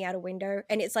jumping out a window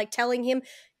and it's like telling him,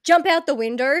 jump out the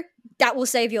window, that will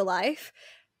save your life.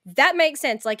 That makes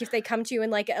sense. Like if they come to you in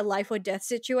like a life or death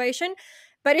situation.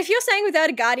 But if you're saying without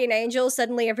a guardian angel,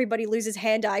 suddenly everybody loses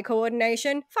hand-eye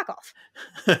coordination, fuck off.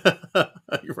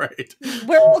 You're right.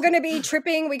 We're all going to be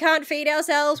tripping. We can't feed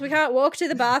ourselves. We can't walk to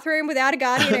the bathroom without a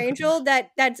guardian angel.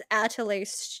 That's utterly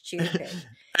stupid.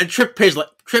 And Paige,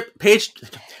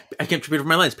 I can't read over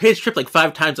my lines. Paige tripped like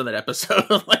 5 times on that episode.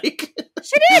 Like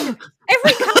she did.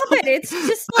 Every carpet. It's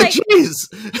just like, jeez.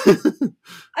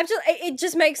 It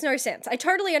just makes no sense. I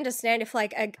totally understand if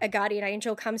like a guardian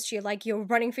angel comes to you, like you're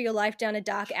running for your life down a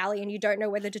dark alley and you don't know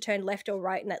whether to turn left or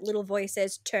right, and that little voice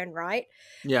says turn right.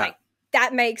 Yeah. Like,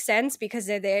 that makes sense because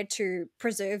they're there to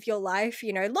preserve your life,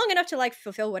 you know, long enough to like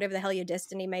fulfill whatever the hell your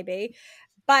destiny may be.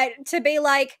 But to be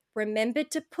like, remember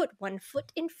to put one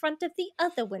foot in front of the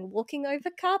other when walking over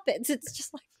carpets. It's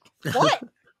just like, what?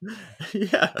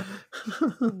 Yeah.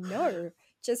 No.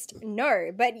 just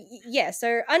no. But yeah,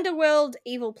 so underworld,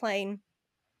 evil plane,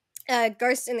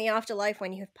 ghosts in the afterlife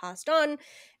when you have passed on,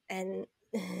 and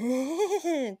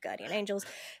guardian angels,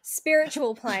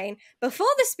 spiritual plane. Before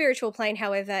the spiritual plane,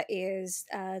 however, is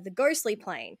the ghostly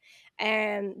plane,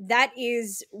 and that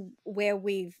is where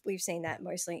we've seen that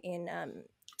mostly in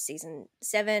season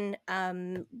 7,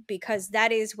 because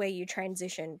that is where you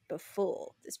transition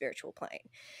before the spiritual plane.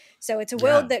 So it's a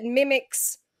world that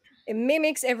mimics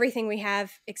everything we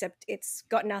have, except it's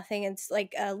got nothing. It's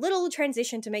like a little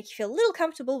transition to make you feel a little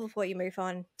comfortable before you move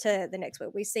on to the next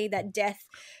world. We see that death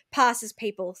passes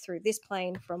people through this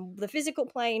plane, from the physical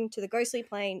plane to the ghostly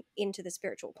plane into the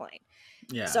spiritual plane.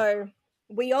 Yeah. So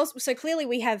clearly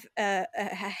we have a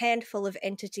handful of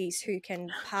entities who can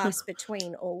pass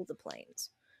between all the planes.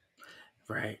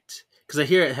 Right. Because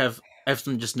I have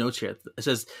some just notes here. It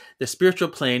says the spiritual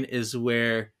plane is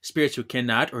where spirits who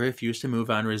cannot or refuse to move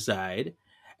on reside.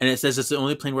 And it says it's the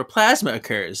only plane where plasma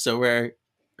occurs. So where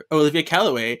Olivia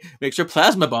Callaway makes her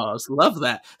plasma balls. Love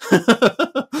that.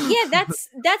 Yeah,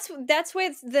 that's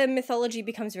where the mythology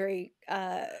becomes very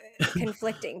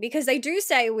conflicting, because they do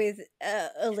say with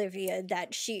Olivia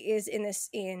that she is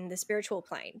in the spiritual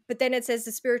plane, but then it says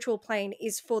the spiritual plane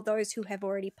is for those who have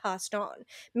already passed on,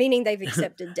 meaning they've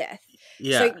accepted death.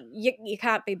 Yeah. So you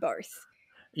can't be both.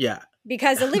 Yeah.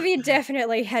 Because Olivia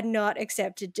definitely had not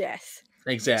accepted death.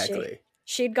 Exactly.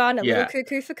 She'd gone a little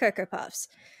cuckoo for Cocoa Puffs.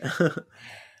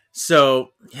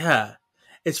 So, yeah,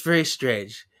 it's very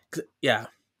strange. Yeah.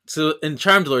 So in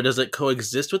Charmed Lore, does it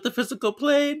coexist with the physical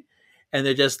plane? And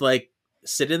they're just like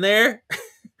sitting there?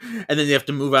 And then you have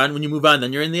to move on. When you move on,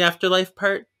 then you're in the afterlife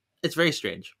part. It's very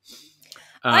strange.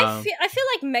 I feel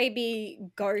like maybe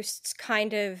ghosts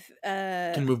kind of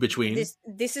can move between.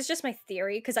 This is just my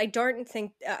theory, because I don't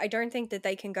think that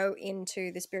they can go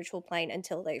into the spiritual plane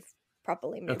until they've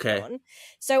properly moved on.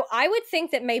 So I would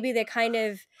think that maybe they're kind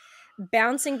of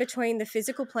bouncing between the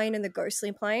physical plane and the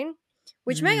ghostly plane,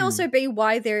 which may also be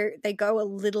why they go a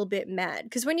little bit mad,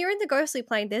 because when you're in the ghostly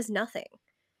plane, there's nothing.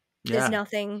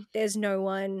 There's no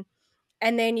one.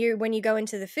 And then when you go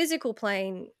into the physical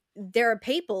plane, there are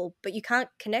people, but you can't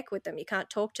connect with them, you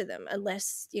can't talk to them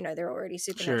unless they're already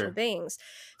supernatural beings.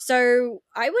 So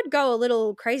I would go a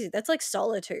little crazy. That's like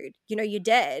solitude. You're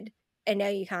dead and now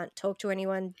you can't talk to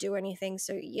anyone, do anything.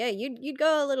 So yeah, you'd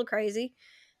go a little crazy.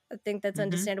 I think that's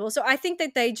understandable. So I think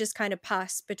that they just kind of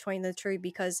pass between the two,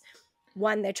 because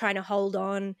one, they're trying to hold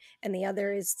on, and the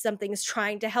other is something's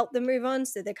trying to help them move on.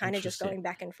 So they're kind of just going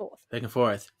back and forth. Back and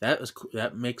forth. That was cool.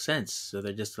 That makes sense. So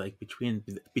they're just like between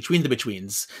the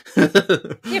betweens.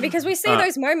 Yeah, because we see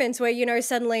those moments where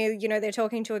suddenly they're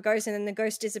talking to a ghost and then the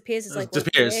ghost disappears. It's like,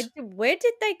 disappears. Where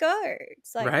did they go?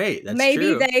 It's like, right. That's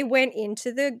maybe true. they went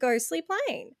into the ghostly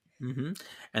plane. Mm-hmm.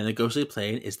 And the ghostly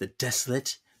plane is the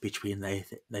desolate between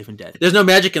life and death. There's no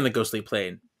magic in the ghostly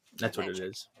plane. That's what it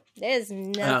is. There's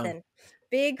nothing.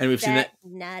 Big and we've fat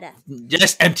seen that, nada.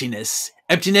 Just emptiness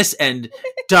and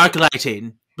dark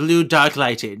lighting, blue dark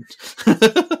lighting. It's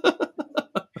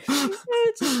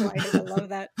just lighting. I love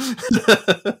that.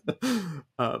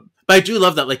 But I do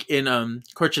love that, like in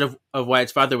Courtship of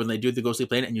Wyatt's Father, when they do the ghostly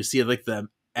plane and you see like the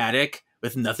attic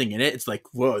with nothing in it, it's like,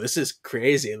 whoa, this is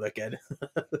crazy looking.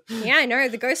 Yeah, I know.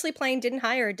 The ghostly plane didn't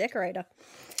hire a decorator.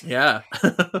 Yeah.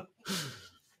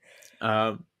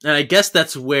 And I guess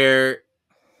that's where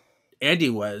Andy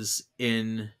was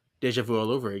in Deja Vu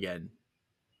All Over Again.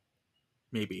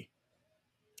 Maybe.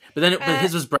 But then but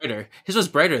his was brighter. His was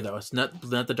brighter though. It's not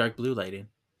the dark blue lighting.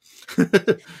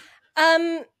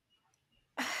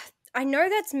 I know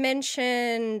that's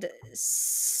mentioned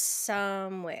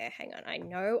somewhere. Hang on. I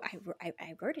know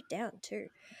I wrote it down too.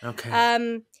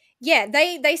 Okay. Yeah,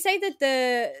 they say that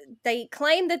they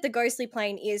claim that the ghostly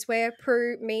plane is where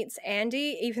Prue meets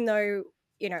Andy, even though,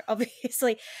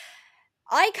 obviously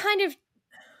I kind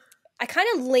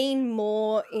of lean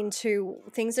more into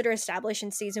things that are established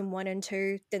in season 1 and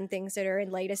 2 than things that are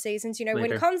in later seasons.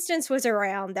 When Constance was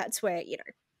around, that's where, the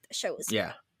show was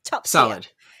top solid.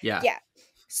 Tier. Yeah.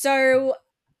 So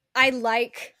I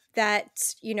like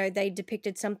that, they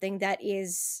depicted something that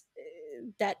is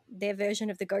that their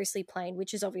version of the ghostly plane,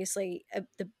 which is obviously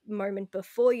the moment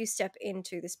before you step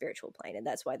into the spiritual plane, and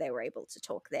that's why they were able to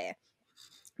talk there.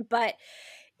 But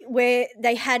where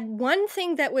they had one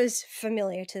thing that was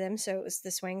familiar to them, so it was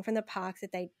the swing from the park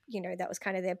that they, that was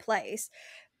kind of their place,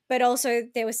 but also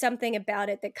there was something about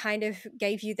it that kind of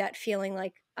gave you that feeling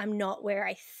like, I'm not where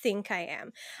I think I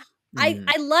am.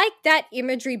 I like that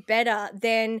imagery better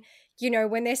than,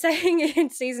 when they're saying in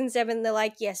season 7, they're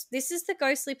like, yes, this is the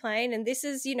ghostly plane and this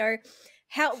is,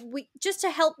 just to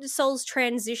help the soul's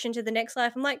transition to the next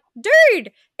life. I'm like,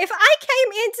 dude, if I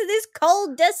came into this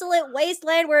cold, desolate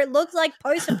wasteland where it looks like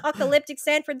post-apocalyptic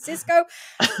San Francisco,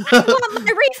 I want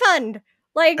my refund.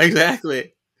 Like,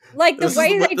 Exactly. like the This way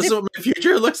is, they this is what my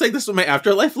future looks like. This is what my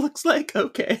afterlife looks like.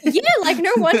 Okay. yeah, like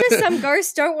no wonder some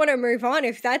ghosts don't want to move on.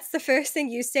 If that's the first thing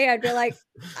you see, I'd be like,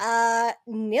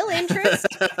 nil interest.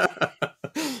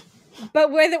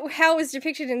 But how it was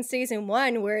depicted in season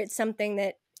 1, where it's something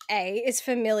that is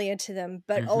familiar to them,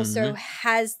 but also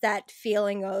has that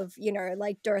feeling of,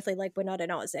 like Dorothy, like we're not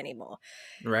in Oz anymore.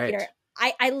 Right.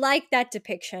 I like that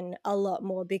depiction a lot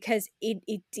more because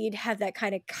it did have that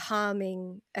kind of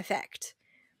calming effect.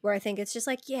 Where I think it's just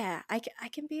like, yeah, I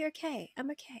can be okay.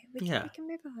 I'm okay. We can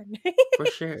move on. For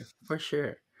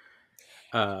sure.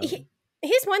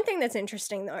 Here's one thing that's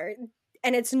interesting, though,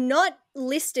 and it's not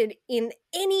listed in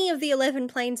any of the 11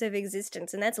 planes of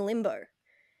existence, and that's limbo.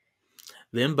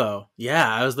 Limbo. Yeah,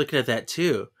 I was looking at that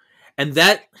too. And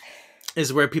that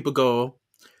is where people go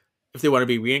if they want to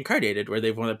be reincarnated, where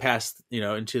they want to pass,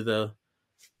 into the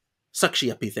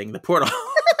sucky-uppy thing, the portal.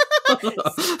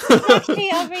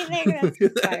 Sucky-uppy thing, that's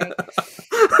funny.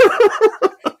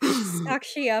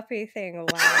 Sucky-uppy thing,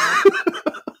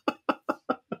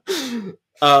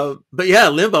 wow. But yeah,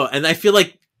 limbo, and I feel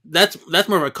like that's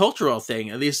more of a cultural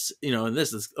thing. At least in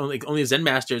this is only Zen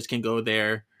masters can go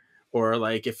there, or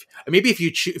like if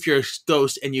you're a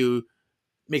ghost and you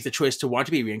make the choice to want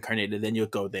to be reincarnated, then you'll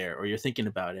go there, or you're thinking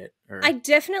about it. Or I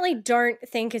definitely don't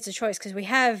think it's a choice because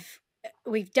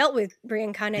we've dealt with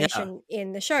reincarnation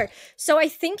in the show. So I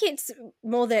think it's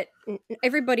more that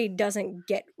everybody doesn't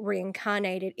get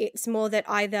reincarnated. It's more that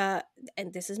either,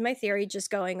 and this is my theory,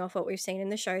 just going off what we've seen in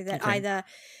the show, that either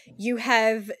you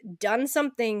have done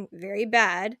something very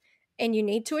bad and you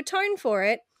need to atone for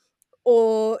it,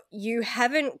 or you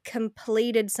haven't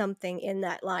completed something in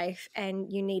that life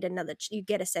and you need you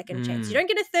get a second chance. You don't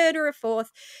get a third or a fourth.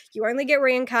 You only get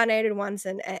reincarnated once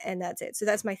and that's it. So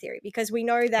that's my theory, because we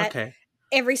know that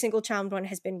every single charmed one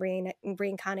has been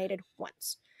reincarnated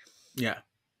once. Yeah.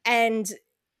 And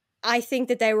I think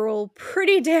that they were all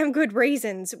pretty damn good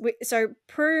reasons. So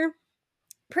Prue,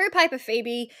 Piper,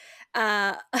 Phoebe, we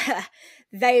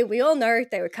all know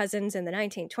they were cousins in the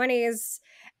 1920s,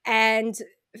 and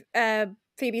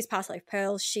Phoebe's past life,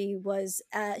 Pearl, she was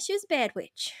a bad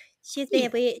witch. She's a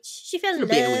bad witch. She fell in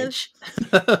love.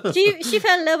 She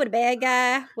fell in love with a bad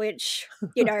guy, which,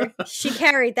 she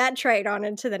carried that trait on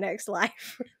into the next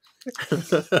life.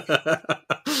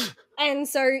 And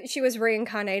so she was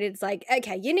reincarnated. It's like,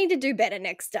 okay, you need to do better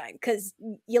next time because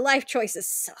your life choices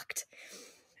sucked.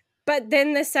 But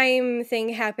then the same thing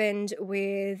happened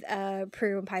with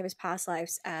Prue and Piper's past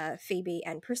lives, Phoebe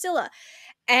and Priscilla.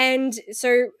 And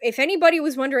so if anybody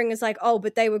was wondering, it's like, oh,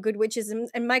 but they were good witches.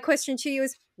 And my question to you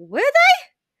is, were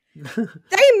they?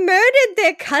 They murdered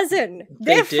their cousin.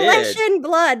 Their flesh and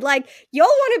blood. Like, y'all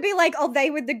want to be like, oh, they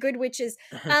were the good witches.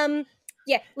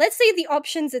 Yeah, let's see the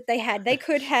options that they had. They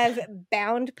could have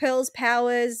bound Pearl's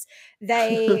powers.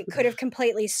 They could have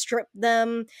completely stripped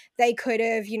them. They could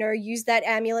have, used that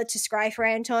amulet to scry for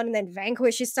Anton and then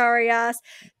vanquish his sorry ass.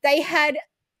 They had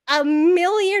a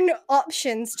million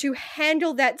options to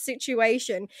handle that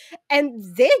situation.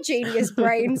 And their genius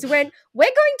brains went, we're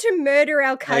going to murder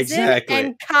our cousin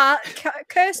and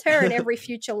curse her in every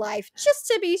future life, just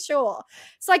to be sure.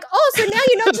 It's like, oh, so now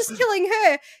you're not just killing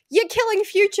her, you're killing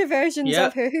future versions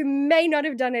of her who may not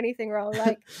have done anything wrong.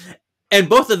 Like, and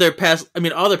both of their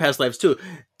all their past lives too,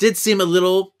 did seem a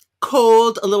little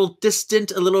cold, a little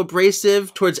distant, a little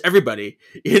abrasive towards everybody.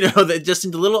 That just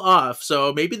seemed a little off.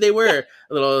 So maybe they were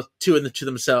a little too into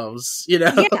themselves. Yeah.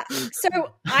 So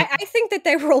I think that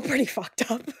they were all pretty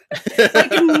fucked up.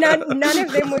 Like none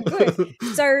of them were good.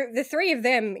 So the three of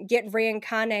them get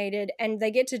reincarnated, and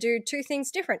they get to do two things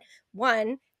different.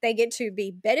 One, they get to be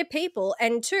better people,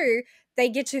 and two, they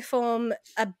get to form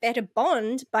a better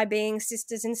bond by being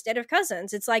sisters instead of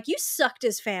cousins. It's like, you sucked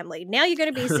as family. Now you're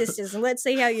going to be sisters, and let's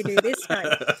see how you do this time.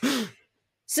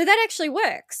 So that actually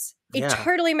works. It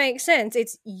totally makes sense.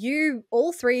 It's you,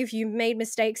 all three of you made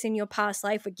mistakes in your past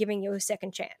life. We're giving you a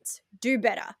second chance. Do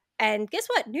better. And guess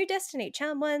what? New destiny.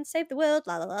 Charm one, save the world,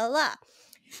 la la la la.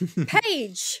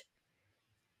 Paige,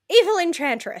 evil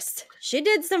enchantress. She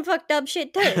did some fucked up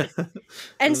shit too.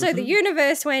 And so the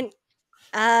universe went,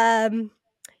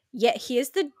 here's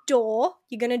the door.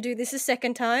 You're gonna do this a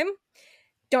second time.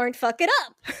 Don't fuck it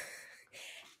up.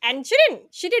 And she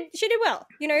didn't. She did well.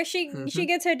 She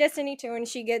gets her destiny too, and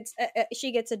she gets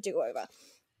a do-over.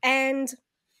 And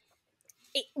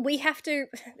we have to,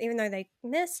 even though they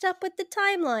messed up with the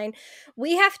timeline,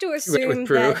 we have to Right, assume with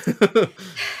Prue. that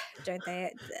don't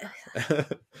they?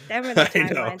 Damn with the I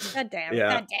know. timelines. God damn.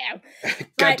 Yeah. God damn. God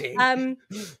But dang.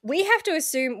 we have to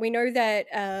assume, we know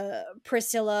that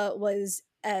Priscilla was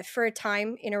for a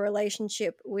time in a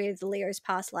relationship with Leo's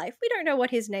past life. We don't know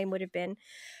what his name would have been.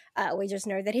 We just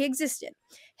know that he existed.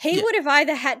 He Yeah. would have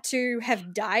either had to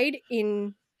have died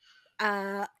in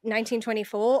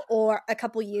 1924 or a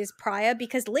couple years prior,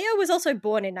 because Leo was also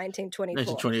born in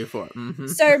 1924. 1924. Mhm.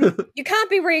 So you can't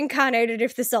be reincarnated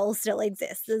if the soul still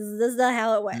exists. This is not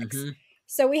how it works. Mhm.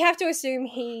 So we have to assume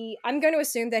I'm going to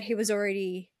assume that he was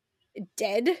already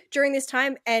dead during this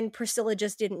time, and Priscilla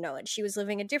just didn't know it. She was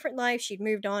living a different life. She'd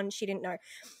moved on. She didn't know.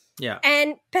 Yeah.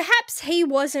 And perhaps he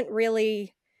wasn't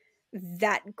really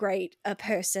that great a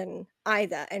person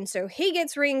either. And so he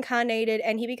gets reincarnated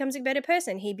and he becomes a better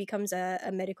person. He becomes a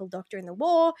medical doctor in the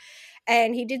war,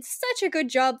 and he did such a good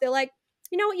job. They're like,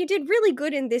 you know what, you did really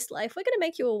good in this life. We're going to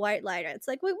make you a white lighter. It's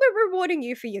like, we're rewarding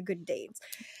you for your good deeds.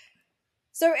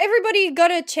 So everybody got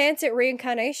a chance at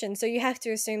reincarnation. So you have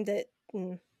to assume that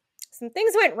some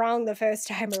things went wrong the first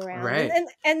time around. Right.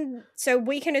 And so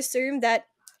we can assume that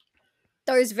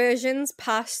those versions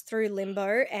passed through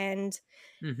limbo and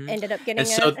Mhm. ended up getting And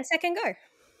so- a second go.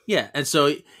 Yeah,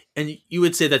 and you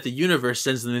would say that the universe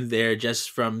sends them in there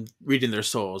just from reading their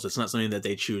souls. It's not something that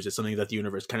they choose. It's something that the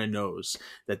universe kind of knows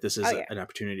that this is Oh, yeah. an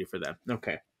opportunity for them.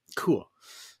 Okay, cool.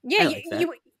 Yeah, I like that.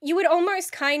 you would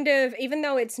almost kind of, even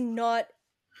though it's not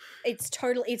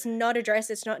addressed,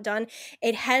 it's not done,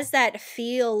 it has that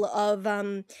feel of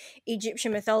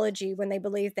Egyptian mythology when they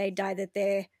believe they died, that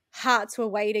their hearts were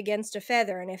weighed against a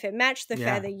feather, and if it matched the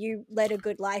Yeah. feather, you led a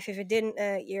good life. If it didn't,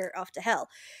 you're off to hell.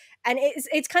 And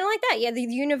it's kind of like that. Yeah, the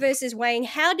universe is weighing,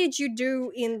 how did you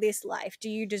do in this life? Do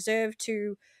you deserve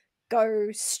to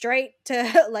go straight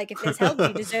to, like, if there's hell, do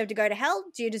you deserve to go to hell?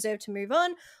 Do you deserve to move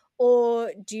on?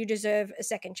 Or do you deserve a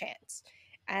second chance?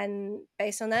 And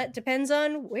based on that, depends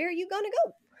on where you're going to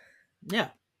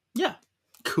go. Yeah,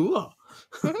 cool.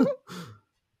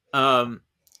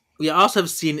 We also have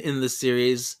seen in the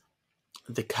series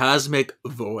the cosmic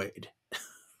void.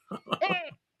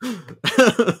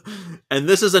 And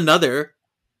this is another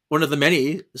one of the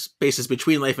many spaces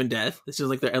between life and death. It seems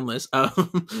like they're endless.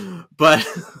 But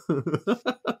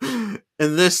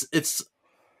in this,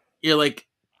 you're like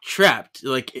trapped.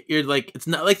 You're like, it's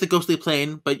not like the ghostly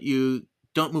plane, but you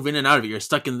don't move in and out of it. You're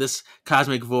stuck in this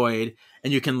cosmic void,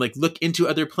 and you can like look into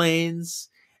other planes,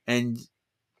 and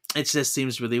it just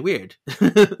seems really weird.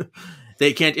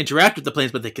 They can't interact with the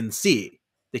planes, but they can see.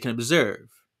 They can observe.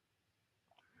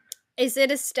 Is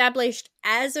it established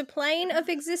as a plane of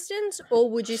existence, or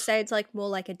would you say it's like more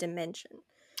like a dimension?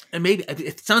 And maybe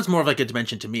it sounds more of like a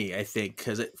dimension to me, I think,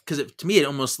 because to me it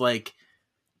almost like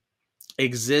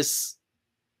exists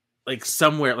like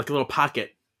somewhere, like a little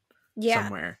pocket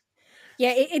somewhere.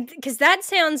 Yeah, because that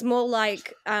sounds more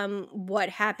like what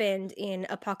happened in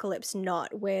Apocalypse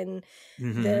Not, when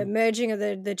Mhm. the merging of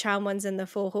the Charmed Ones and the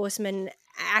Four Horsemen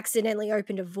accidentally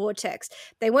opened a vortex.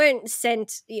 They weren't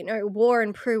sent, War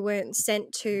and Prue weren't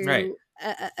sent to Right.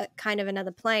 a kind of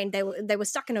another plane. They were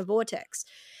stuck in a vortex,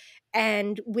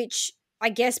 and which I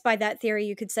guess by that theory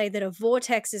you could say that a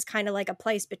vortex is kind of like a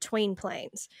place between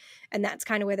planes, and that's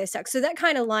kind of where they're stuck. So that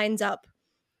kind of lines up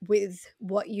with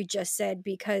what you just said,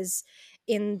 because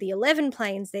in the 11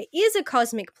 planes there is a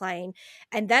cosmic plane,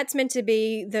 and that's meant to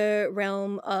be the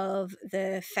realm of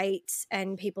the fates,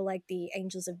 and people like the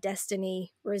angels of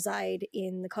destiny reside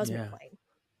in the cosmic Yeah. plane.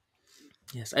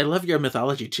 Yes, I love your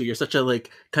mythology too. You're such a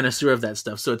like connoisseur of that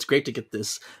stuff, so it's great to get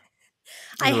this.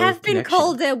 I little have been connection.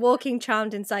 called a walking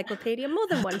charmed encyclopedia more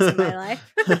than once in my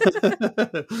life.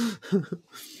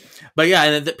 But yeah,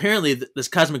 and apparently this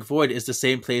cosmic void is the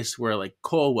same place where like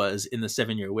Cole was in the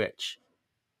 7-Year Witch,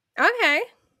 Okay.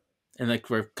 and like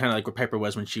where Piper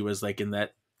was when she was like in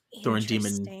that Thorn Demon.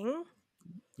 Interesting.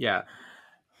 Yeah.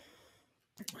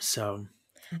 So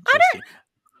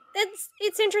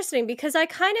It's interesting because I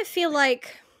kind of feel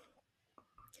like,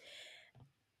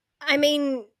 I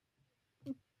mean,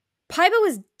 Piper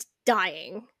was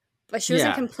dying, but she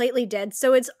wasn't Yeah. completely dead.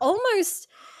 So it's almost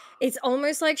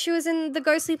like she was in the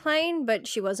ghostly plane, but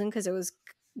she wasn't, because it was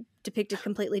depicted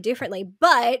completely differently.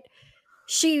 But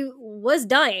she was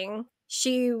dying.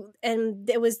 And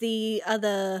there was the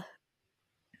other,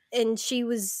 and she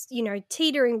was,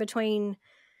 teetering between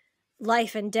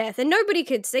life and death, and nobody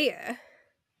could see her.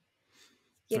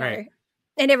 Right.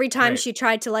 And every time Right. she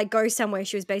tried to like go somewhere,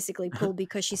 she was basically pulled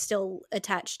because she's still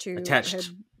attached to her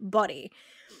body.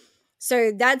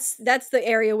 So that's the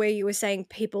area where you were saying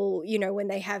people, when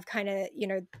they have kind of,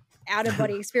 out of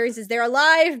body experiences. They're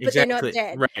alive, but they're not Exactly.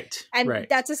 dead. Right. And right.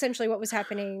 that's essentially what was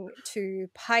happening to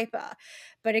Piper.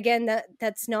 But again,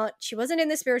 that's not, she wasn't in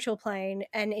the spiritual plane,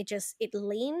 and it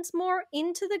leans more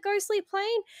into the ghostly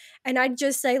plane. And I'd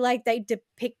just say, like, they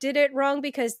depicted it wrong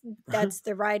because that's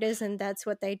the writers and that's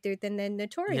what they do, then they're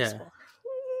notorious Yeah. for.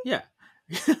 Yeah.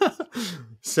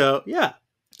 So, yeah.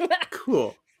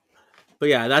 Cool. But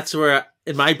yeah, that's where,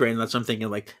 in my brain, that's what I'm thinking,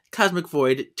 like, cosmic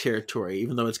void territory,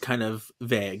 even though it's kind of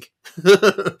vague.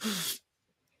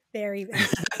 Very, very,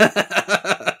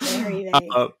 very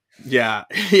vague. Yeah.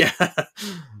 Yeah.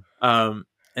 And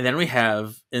then we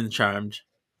have, in Charmed,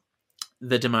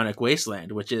 the demonic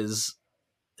wasteland, which is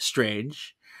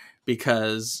strange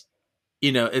because,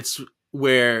 it's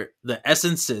where the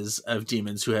essences of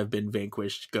demons who have been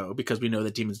vanquished go, because we know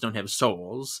that demons don't have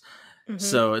souls. Mhm.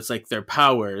 So it's like their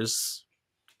powers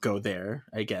go there,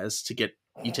 I guess, to get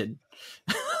eaten.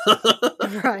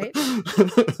 Right.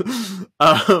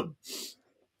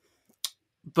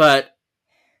 But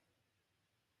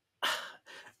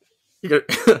I'm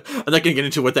not going to get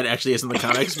into what that actually is in the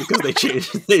comics because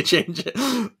they change it.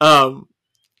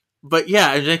 But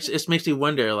yeah, it just makes me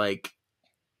wonder, like,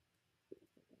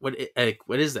 what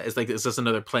is that? It's like, is this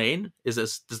another plane? Does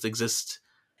it exist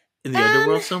in the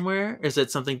underworld somewhere? Is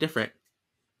it something different?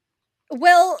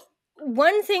 Well,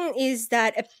 one thing is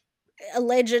that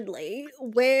allegedly,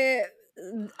 where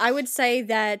I would say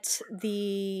that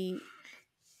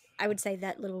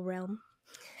little realm,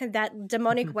 that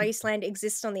demonic wasteland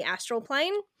exists on the astral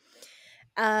plane,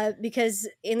 because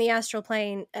in the astral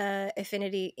plane,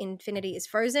 infinity is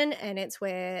frozen, and it's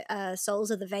where souls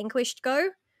of the vanquished go,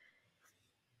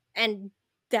 and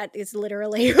that is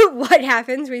literally what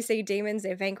happens. We see demons,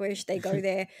 they're vanquished, they go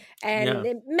there, and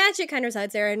the magic kind of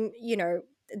resides there, and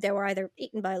they were either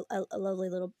eaten by a lovely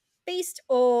little beast,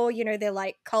 or they're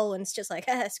like Colin's, just like,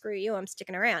 screw you, I'm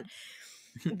sticking around.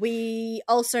 We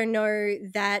also know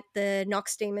that the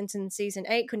Nox demons in season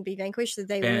 8 couldn't be vanquished, so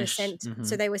they were sent.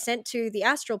 So they were sent to the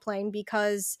astral plane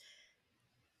because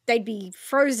they'd be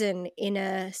frozen in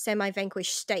a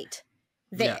semi-vanquished state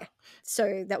there. Yeah.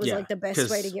 So that was like the best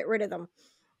way to get rid of them.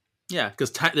 Yeah,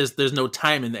 because there's no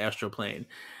time in the astral plane,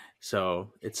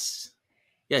 so it's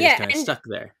just kind of stuck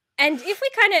there. And if we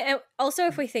kind of also,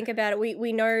 if we think about it,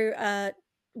 we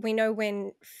know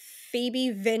when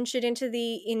Phoebe ventured into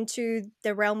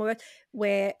the realm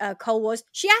where Cole was,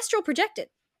 she astral projected.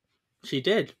 She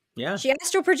did, yeah. She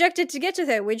astral projected to get to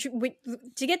there, which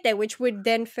would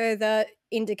then further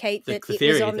indicate that it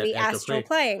was on the astral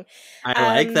plane.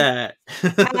 I like that.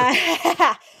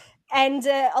 And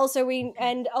also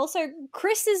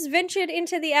Chris has ventured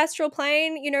into the astral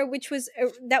plane, which was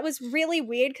that was really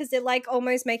weird because they're like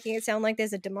almost making it sound like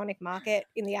there's a demonic market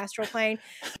in the astral plane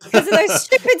because of those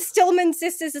stupid Stillman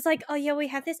sisters. It's like, oh yeah, we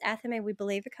have this athame, we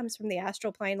believe it comes from the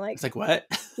astral plane. Like, it's like, what?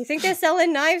 You think they're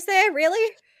selling knives there?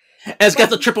 Really? And it's got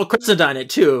the triple chrysotile on it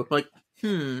too. Like,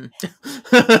 the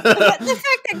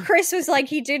fact that Chris was like,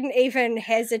 he didn't even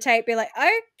hesitate, be like,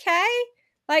 okay,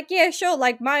 like, yeah, sure.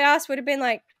 Like, my ass would have been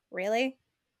like, really?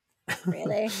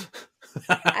 Okay.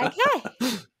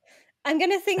 I'm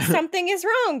gonna think something is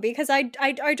wrong because I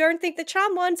don't think the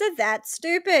charm ones are that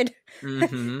stupid.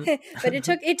 Mm-hmm. But it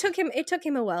took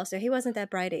him a while, so he wasn't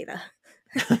that bright either.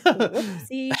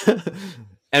 Whoopsie.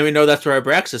 And we know that's where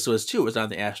Abraxas was too, was on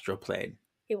the astral plane.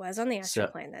 He was on the astral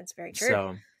plane, that's very true.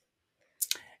 So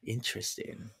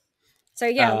interesting. So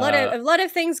yeah, a lot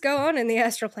of things go on in the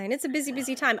astral plane. It's a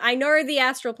busy time. I know the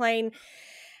astral plane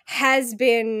has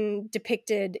been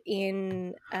depicted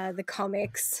in the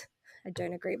comics. I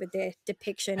don't agree with their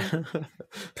depiction.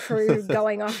 Prue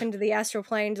going off into the astral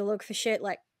plane to look for shit.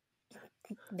 Like,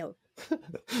 no.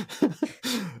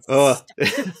 Stop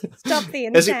the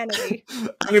insanity. I'm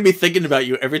gonna be thinking about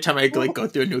you every time I go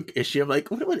through a new issue. I'm like,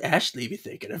 what would Ashley be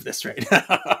thinking of this right now?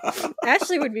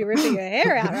 Ashley would be ripping her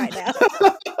hair out right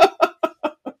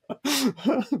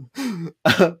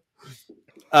now.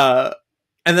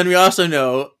 And then we also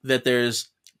know that there's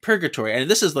purgatory, and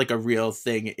this is like a real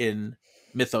thing in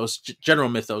mythos, general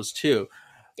mythos too.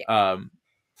 Yeah.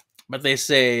 But they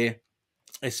say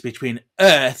it's between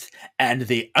Earth and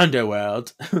the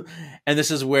underworld, and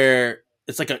this is where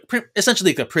it's like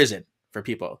essentially like a prison for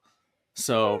people.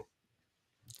 So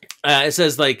it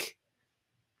says like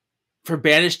for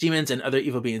banished demons and other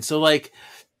evil beings. So like,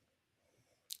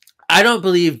 I don't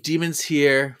believe demons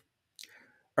here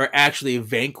are actually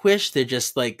vanquished. They're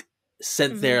just like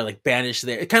sent there, like banished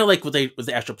there. It's kind of like with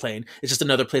the astral plane. It's just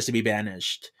another place to be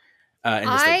banished and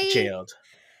just like jailed.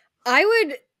 I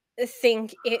would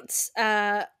think it's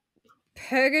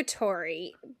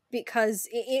purgatory because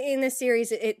in the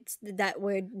series it's that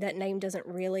name doesn't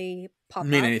really pop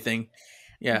Mean up. anything?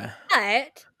 Yeah.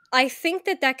 But I think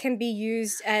that can be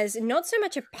used as not so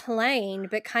much a plane,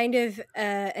 but kind of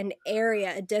an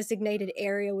area, a designated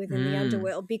area within the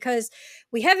underworld, because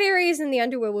we have areas in the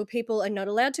underworld where people are not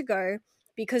allowed to go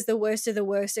because the worst of the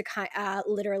worst are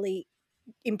literally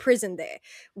imprisoned there.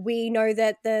 We know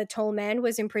that the tall man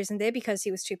was imprisoned there because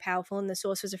he was too powerful and the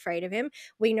source was afraid of him.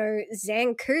 We know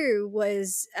Zanku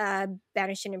was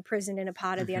banished and imprisoned in a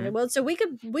part of the underworld. So we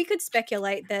could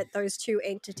speculate that those two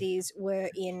entities were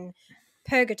in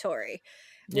purgatory,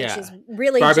 which is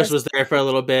really Barbas was there for a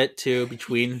little bit too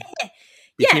between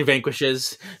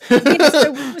vanquishes.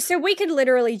 So we could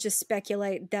literally just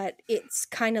speculate that it's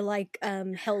kind of like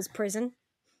Hell's Prison.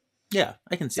 Yeah,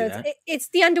 I can see that. It's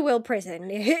the underworld prison.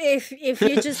 If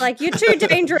you're just like, you're too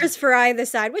dangerous for either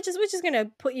side, which is going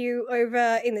to put you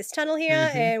over in this tunnel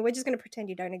here, and we're just going to pretend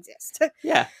you don't exist.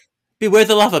 Yeah. Beware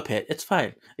the lava pit. It's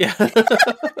fine. Yeah.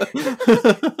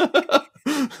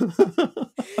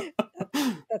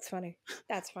 That's funny.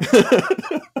 That's funny.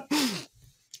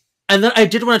 And then I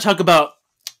did want to talk about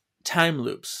time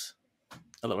loops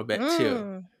a little bit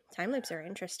too. Time loops are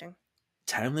interesting.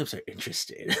 Time loops are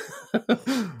interesting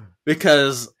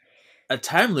because a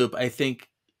time loop, I think,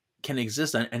 can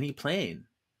exist on any plane.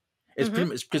 It's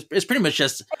pretty much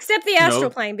just except the astral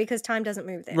plane because time doesn't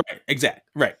move there.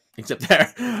 Right, except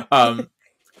there.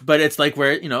 But it's like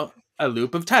where a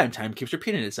loop of time keeps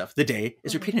repeating itself. The day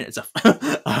is repeating itself.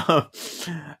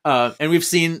 And we've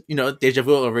seen deja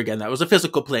vu all over again. That was a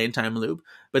physical plane time loop.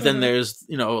 But then there's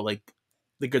like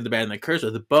the good, the bad, and the curse,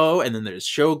 or the bow, and then there's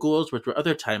show ghouls, which were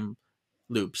other time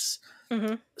loops.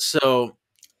 So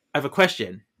I have a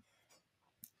question.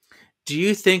 Do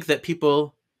you think that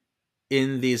people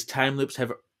in these time loops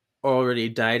have already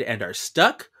died and are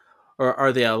stuck, or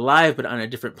are they alive but on a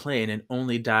different plane and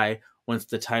only die once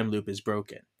the time loop is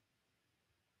broken?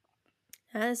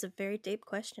 That is a very deep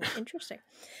question. Interesting.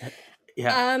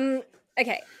 Yeah.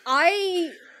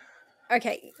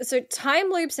 Okay, so time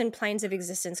loops and planes of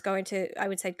existence go into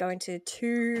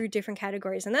two different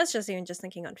categories, and that's just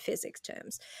thinking on physics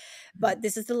terms. But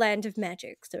this is the land of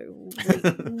magic, so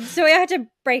we have to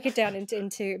break it down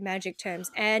into magic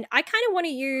terms. And I kind of want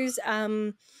to use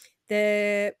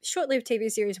the short-lived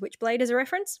TV series Witchblade as a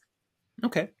reference.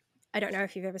 Okay. I don't know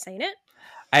if you've ever seen it.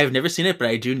 I have never seen it, but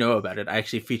I do know about it. I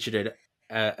actually featured it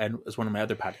and as one of my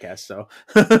other podcasts. So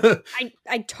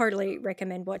I totally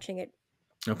recommend watching it.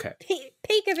 Okay.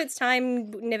 Peak of its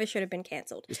time, never should have been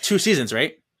cancelled. It's 2 seasons,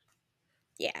 right?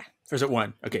 Yeah. Or is it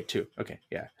 1? Okay, 2. Okay,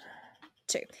 yeah.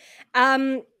 2.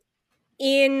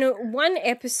 In one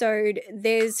episode,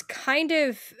 there's kind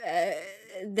of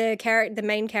the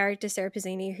main character, Sarah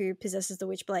Pizzini, who possesses the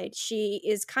Witchblade. She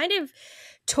is kind of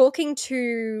talking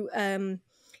to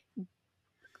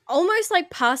almost like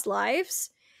past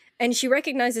lives, and she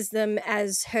recognizes them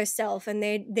as herself, and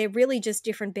they're really just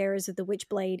different bearers of the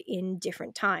Witchblade in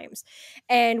different times.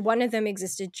 And one of them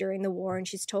existed during the war, and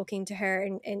she's talking to her,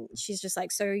 and she's just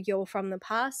like, so you're from the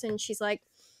past? And she's like,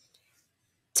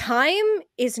 time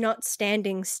is not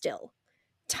standing still.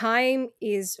 Time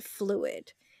is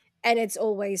fluid, and it's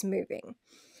always moving.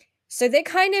 So they're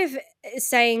kind of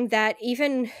saying that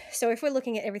if we're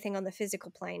looking at everything on the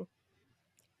physical plane,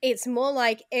 it's more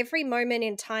like every moment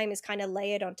in time is kind of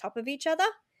layered on top of each other.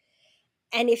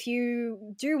 And if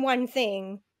you do one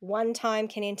thing, one time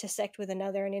can intersect with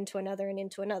another and into another and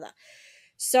into another.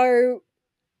 So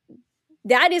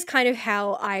that is kind of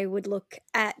how I would look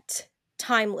at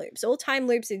time loops. All time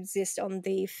loops exist on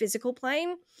the physical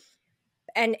plane,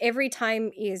 and every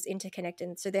time is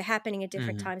interconnected. So they're happening at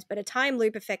different times, but a time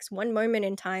loop affects one moment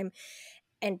in time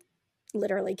and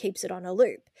literally keeps it on a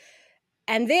loop.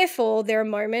 And therefore, there are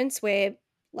moments where,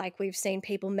 like, we've seen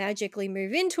people magically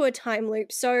move into a time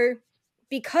loop. So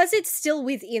because it's still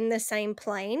within the same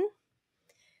plane,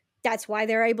 that's why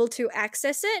they're able to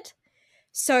access it.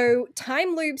 So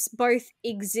time loops both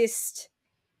exist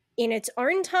in its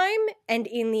own time and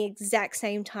in the exact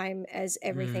same time as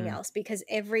everything else, because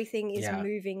everything is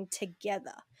moving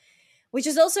together. Which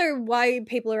is also why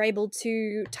people are able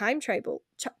to time travel.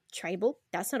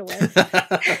 That's not a word.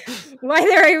 Why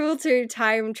they're able to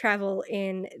time travel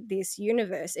in this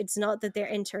universe. It's not that they're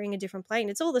entering a different plane.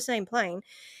 It's all the same plane.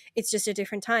 It's just a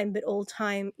different time, but all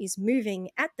time is moving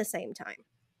at the same time.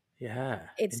 Yeah.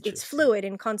 It's fluid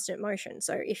in constant motion.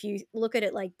 So if you look at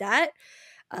it like that,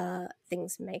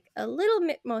 things make a little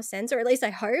bit more sense, or at least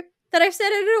I hope that I've said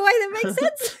it in a way that makes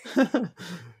sense.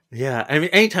 Yeah. I mean,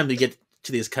 anytime you get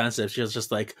to these concepts, you're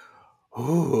just like,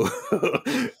 ooh,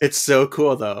 it's so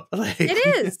cool though. Like,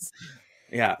 it is.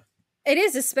 Yeah. It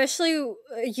is, especially,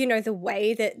 the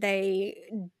way that they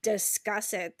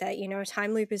discuss it, that, a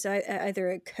time loop is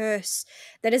either a curse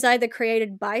that is either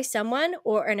created by someone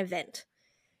or an event.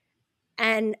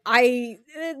 And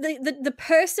the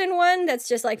person one, that's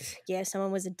just like, yeah,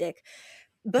 someone was a dick.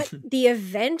 But the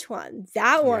event one,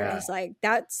 that one Yeah. is like,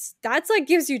 that's like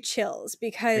gives you chills,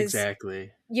 because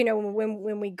Exactly.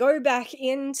 when we go back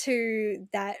into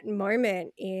that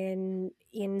moment in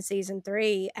season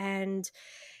 3, and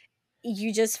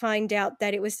you just find out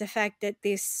that it was the fact that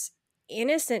this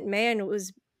innocent man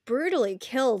was brutally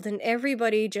killed, and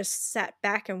everybody just sat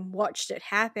back and watched it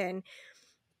happen,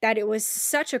 that it was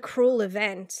such a cruel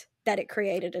event that it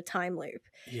created a time loop.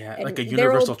 Yeah, And like a they're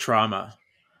all- universal trauma.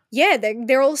 Yeah,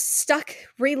 they're all stuck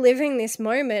reliving this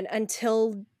moment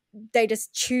until they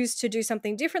just choose to do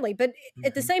something differently. But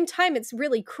at the Mhm. same time, it's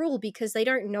really cruel because they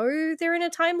don't know they're in a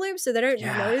time loop, so they don't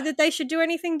Yeah. know that they should do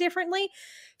anything differently.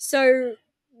 So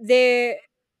they're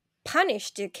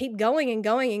punished to keep going and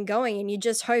going and going, and you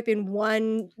just hope in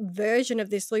one version of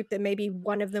this loop that maybe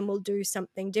one of them will do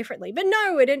something differently. But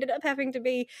no, it ended up having to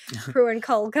be Prue and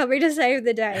Cole coming to save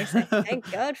the day. So thank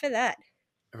God for that.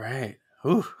 Right.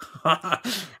 Ooh.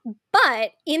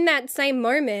 But in that same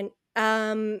moment,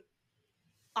 I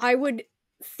would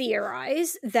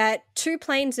theorize that two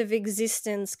planes of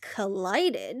existence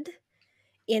collided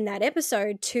in that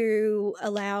episode to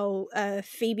allow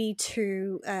Phoebe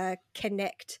to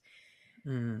connect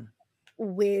Mm.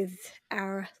 with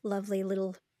our lovely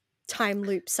little time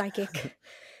loop psychic.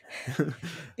 The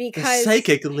Because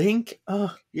psychic link.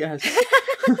 Oh, yes.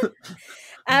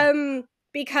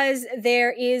 because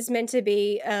there is meant to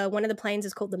be one of the planes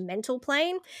is called the mental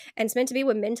plane, and it's meant to be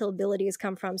where mental abilities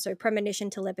come from. So premonition,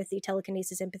 telepathy,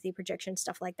 telekinesis, empathy, projection,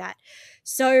 stuff like that.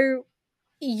 So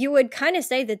you would kind of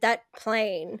say that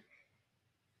plane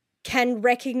can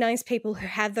recognize people who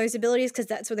have those abilities, because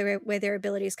that's where their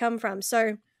abilities come from.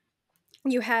 So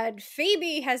you had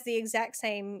Phoebe has the exact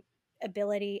same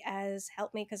ability as,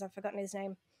 help me because I've forgotten his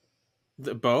name.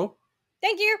 The bow?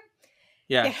 Thank you.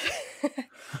 Yeah.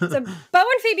 So Bo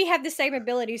and Phoebe have the same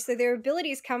abilities, so their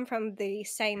abilities come from the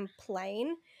same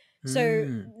plane. So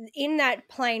Mm. in that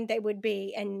plane they would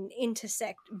be and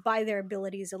intersect by their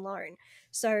abilities alone.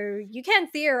 So you can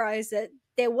theorize that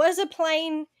there was a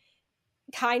plane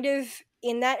kind of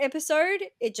in that episode.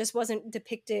 It just wasn't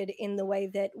depicted in the way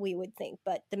that we would think,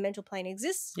 but the mental plane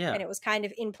exists, Yeah. and it was kind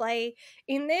of in play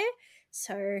in there.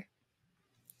 So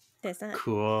there's that.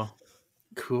 Cool.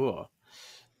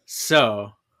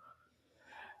 So,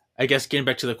 I guess getting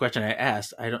back to the question I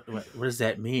asked, I don't. What does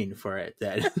that mean for it?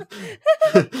 That,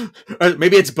 or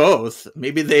maybe it's both.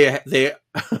 Maybe they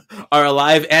are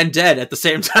alive and dead at the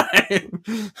same time.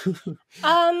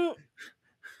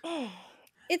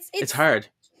 It's hard.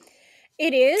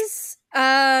 It is.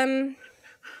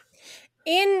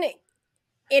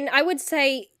 In I would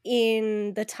say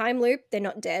in the time loop, they're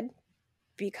not dead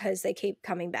because they keep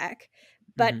coming back.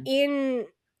 But Mhm. in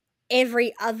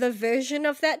every other version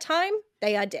of that time,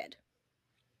 they are dead.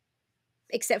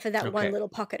 Except for that one Okay. little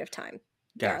pocket of time.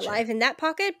 Gotcha. They're alive in that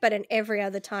pocket, but in every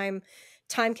other time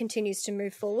continues to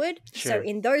move forward. So Sure.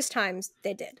 in those times,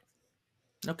 they're dead.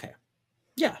 Okay.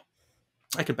 Yeah.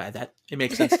 I can buy that. It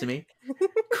makes sense to me.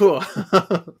 Cool.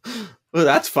 Well,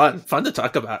 that's fun. Fun to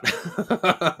talk about.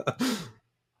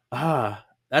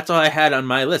 That's all I had on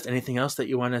my list. Anything else that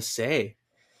you want to say?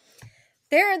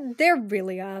 There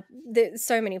really are. There's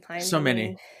so many planes. So I many.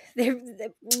 mean, they're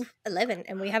 11,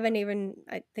 and we haven't even,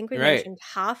 I think we Right. mentioned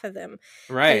half of them.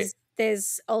 Right.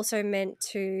 There's also meant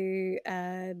to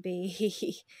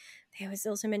be, there was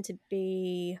also meant to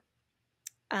be,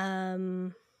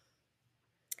 one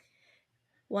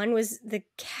was the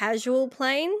casual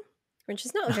plane, which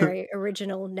is not a very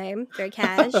original name, very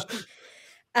cash.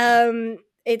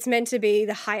 It's meant to be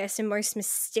the highest and most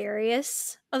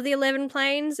mysterious of the 11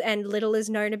 planes, and little is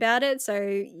known about it. So,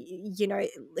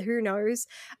 who knows?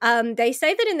 They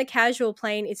say that in the casual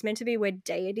plane, it's meant to be where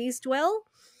deities dwell.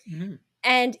 Mhm.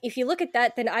 And if you look at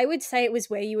that, then I would say it was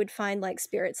where you would find like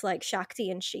spirits like Shakti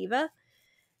and Shiva.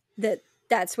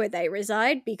 That's where they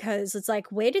reside, because it's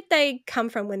like, where did they come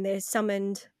from when they're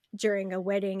summoned during a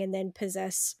wedding and then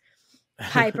possess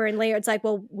Piper and Leo? It's like,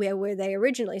 well, where were they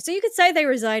originally? So you could say they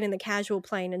reside in the casual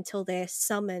plane until they're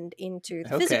summoned into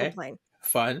the physical Okay. plane.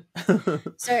 Fun.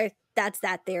 So that's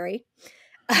that theory.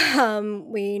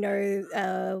 We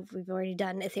know we've already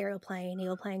done ethereal plane,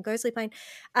 evil plane, ghostly plane.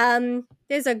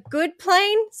 There's a good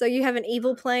plane, so you have an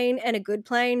evil plane and a good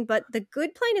plane, but the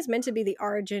good plane is meant to be the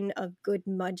origin of good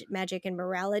magic and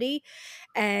morality,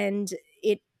 and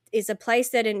it is a place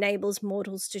that enables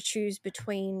mortals to choose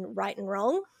between right and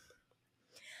wrong.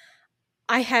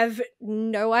 I have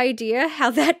no idea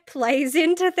how that plays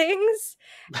into things,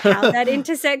 how that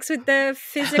intersects with the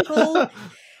physical.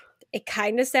 It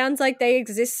kind of sounds like they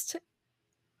exist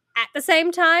at the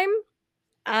same time.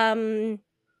 I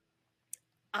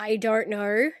don't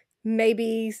know.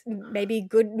 Maybe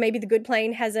the good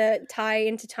plane has a tie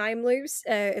into time loops.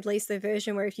 At least the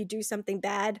version where if you do something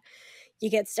bad, you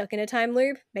get stuck in a time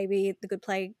loop. Maybe the good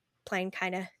plane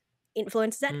kind of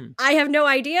influences that. I have no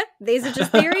idea. These are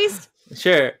just theories.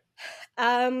 Sure.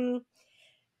 There's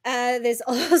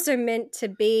also meant to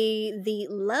be the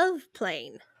love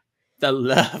plane. The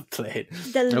love plane.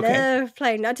 The love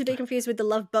plane, not to be confused with the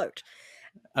love boat.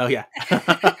 Oh yeah.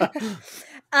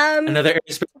 Another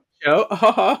airspace show.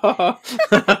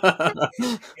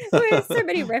 There's so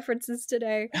many references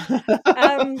today.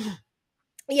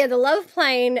 Yeah, the love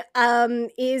plane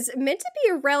is meant to be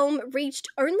a realm reached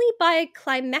only by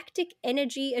climactic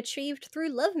energy achieved through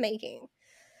lovemaking.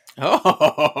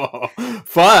 Oh,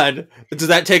 fun! Does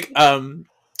that take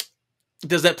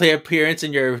Does that play appearance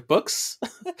in your books?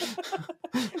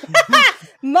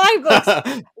 My books,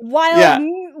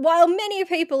 while many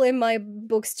people in my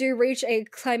books do reach a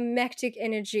climactic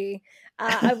energy,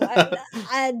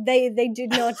 they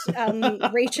did not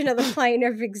reach another plane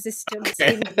of existence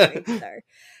in the books, though.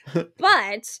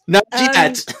 But not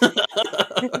yet.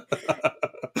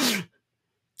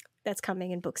 That's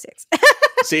coming in book 6.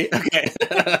 See, okay.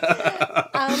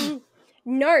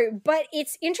 No, but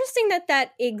it's interesting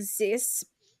that exists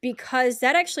because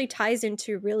that actually ties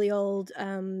into really old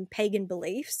pagan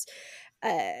beliefs.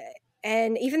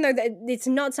 And even though it's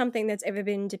not something that's ever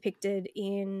been depicted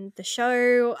in the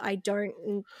show, I don't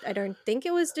think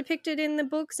it was depicted in the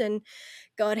books, and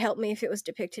God help me if it was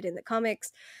depicted in the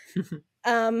comics.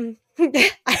 I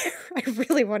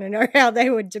really want to know how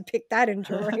they would depict that in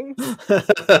drawings.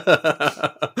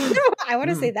 I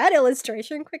want to see that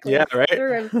illustration quickly. Yeah, right.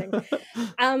 Through everything.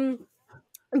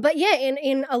 But yeah,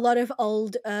 in a lot of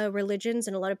old religions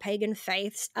and a lot of pagan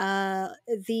faiths,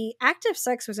 the act of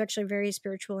sex was actually very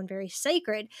spiritual and very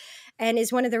sacred, and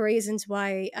is one of the reasons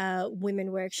why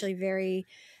women were actually very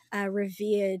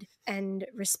revered and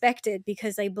respected,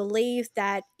 because they believed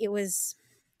that it was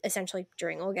essentially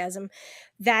during orgasm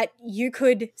that you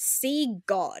could see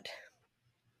God.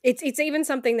 It's even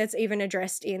something that's even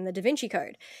addressed in the Da Vinci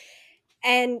Code.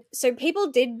 And so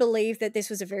people did believe that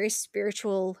this was a very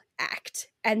spiritual act,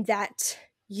 and that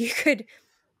you could,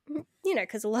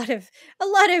 because a lot of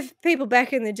people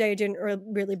back in the day didn't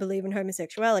really believe in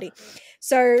homosexuality.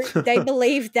 So they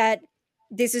believed that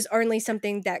this is only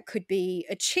something that could be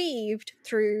achieved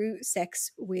through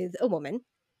sex with a woman,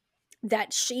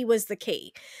 that she was the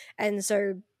key. And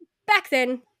so back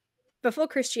then, before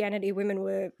Christianity, women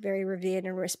were very revered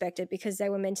and respected because they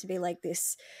were meant to be like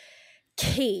this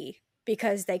key,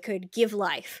 because they could give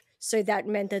life. So that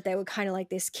meant that they were kind of like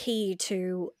this key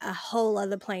to a whole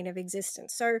other plane of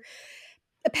existence. So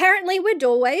apparently we're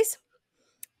doorways.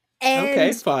 And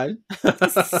okay, fine.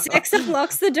 Sex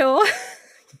unlocks the door.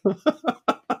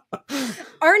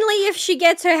 Only if she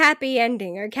gets her happy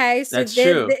ending, okay? So that's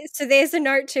true. So there's a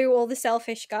note to all the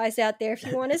selfish guys out there. If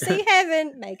you want to see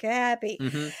heaven, make her happy.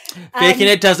 Mm-hmm. Faking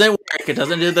it doesn't work. It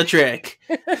doesn't do the trick.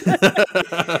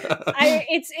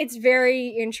 It's very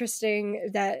interesting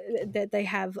that they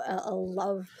have a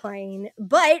love plane.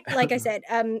 But like I said,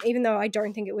 even though I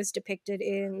don't think it was depicted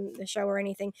in the show or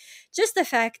anything, just the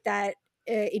fact that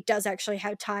it does actually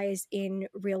have ties in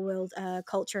real world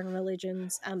culture and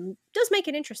religions does make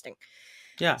it interesting.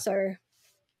 Yeah. So,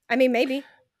 I mean, maybe.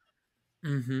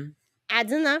 Mm-hmm.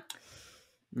 Adds in that.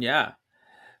 Yeah.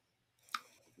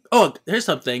 Oh, here's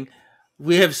something.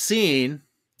 We have seen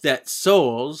that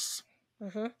souls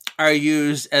are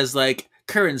used as like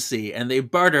currency, and they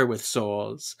barter with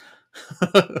souls.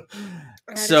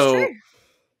 So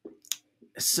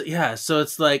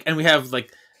it's like, and we have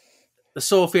like the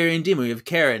soul fairy and demon. We have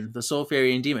Karen, the soul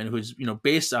fairy and demon, who's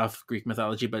based off Greek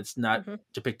mythology, but it's not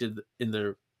depicted in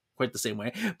the quite the same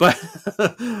way. But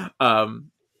but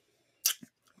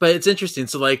it's interesting.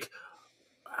 So like,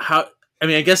 I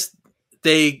guess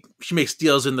she makes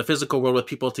deals in the physical world with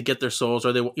people to get their souls,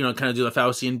 or they kind of do the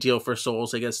Faustian deal for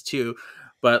souls, I guess, too.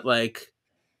 But like,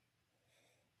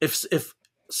 if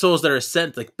souls that are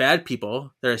sent, like bad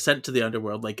people that are sent to the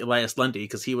underworld, like Elias Lundy,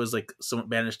 because he was like somewhat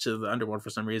banished to the underworld for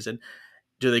some reason,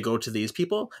 do they go to these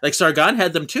people? Like Sargon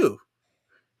had them too,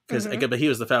 because again, but he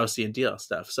was the Faustian deal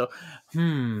stuff. So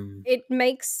it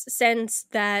makes sense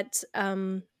that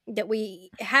that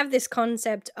we have this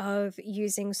concept of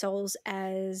using souls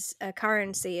as a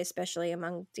currency, especially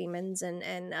among demons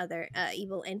and other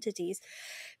evil entities,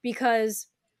 because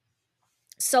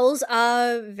souls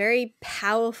are very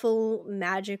powerful,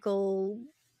 magical.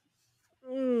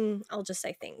 I'll just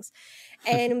say things,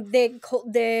 and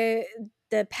the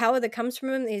power that comes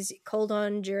from them is called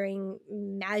on during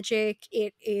magic.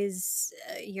 It is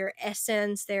your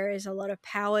essence. There is a lot of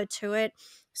power to it.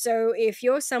 So if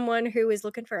you're someone who is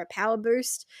looking for a power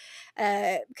boost,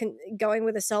 going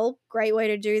with a soul, great way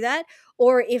to do that.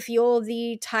 Or if you're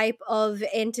the type of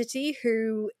entity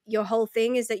who your whole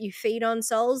thing is that you feed on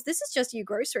souls, this is just you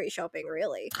grocery shopping,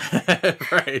 really.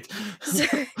 Right. So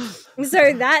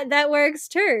that works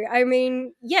too. I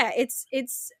mean, yeah,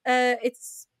 it's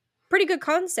pretty good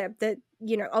concept that,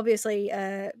 you know, obviously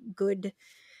good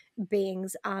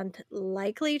beings aren't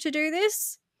likely to do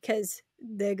this because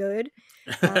they're good.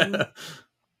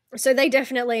 So they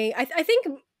definitely, I think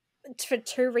for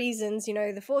two reasons, you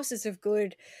know, the forces of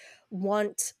good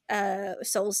want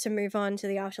souls to move on to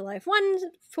the afterlife. One,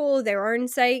 for their own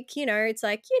sake, you know, it's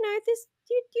like, you know, this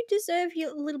you deserve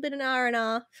a little bit of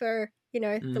R&R for, you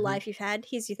know, the life you've had.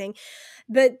 Here's your thing.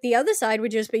 But the other side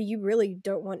would just be you really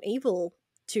don't want evil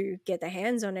to get their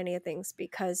hands on any of things,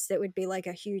 because that would be like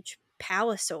a huge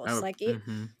power source. Like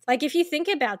if you think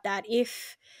about that,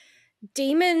 if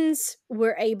demons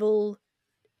were able,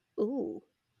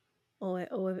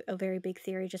 a very big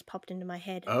theory just popped into my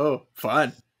head. Oh,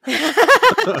 fun.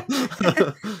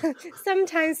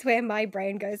 Sometimes where my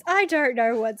brain goes, I don't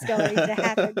know what's going to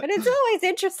happen, but it's always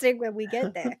interesting when we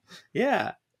get there.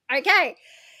 Yeah. Okay.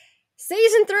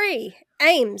 Season 3,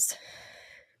 Ames.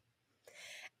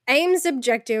 Ames'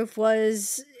 objective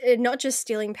was not just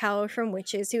stealing power from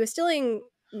witches. He was stealing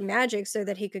magic so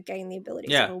that he could gain the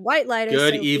abilities of a white lighter.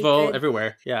 Good, so evil,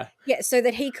 everywhere. Yeah. Yeah, so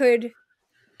that he could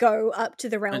go up to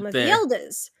the realm of the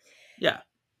elders. Yeah.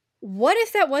 What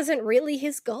if that wasn't really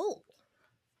his goal?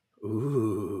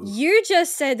 Ooh. You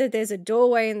just said that there's a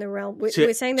doorway in the realm.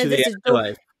 We're saying that there's a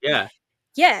doorway. Yeah.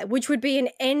 Yeah, which would be an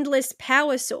endless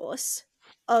power source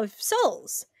of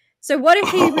souls. So what if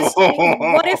he was?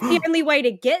 What if the only way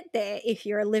to get there, if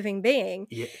you're a living being,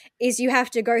 is you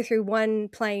have to go through one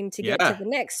plane to get to the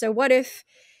next? So what if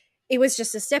it was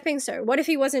just a stepping stone? What if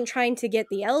he wasn't trying to get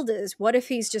the elders? What if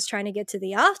he's just trying to get to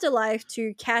the afterlife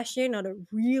to cash in on a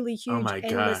really huge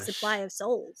endless supply of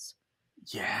souls?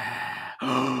 Yeah.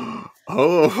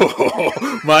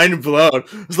 Oh, mind blown.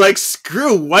 It's like,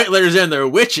 screw white letters and their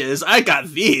witches. I got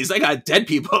these. I got dead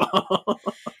people.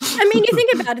 I mean, you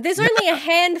think about it. There's only a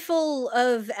handful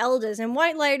of elders, and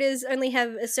white lighters only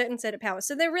have a certain set of powers.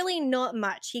 So they're really not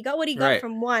much. He got what he got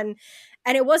from one.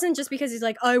 And it wasn't just because he's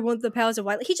like, I want the powers of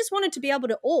white. He just wanted to be able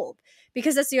to orb,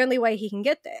 because that's the only way he can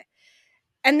get there.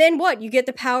 And then what? You get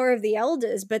the power of the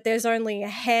elders, but there's only a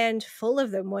handful of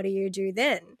them. What do you do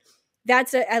then?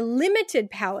 That's a limited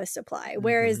power supply.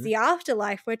 Whereas the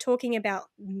afterlife, we're talking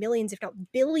about millions, if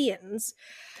not billions,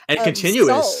 and of continuous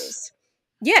souls.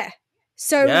 Yeah.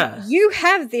 So you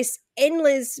have this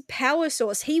endless power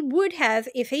source. He would have,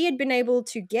 if he had been able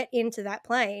to get into that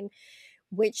plane,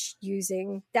 which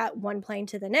using that one plane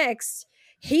to the next,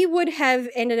 he would have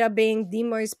ended up being the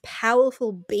most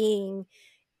powerful being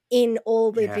in all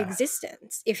of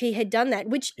existence if he had done that.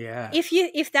 Which if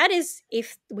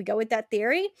we go with that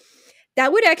theory,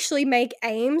 that would actually make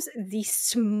Ames the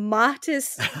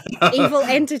smartest evil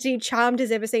entity Charmed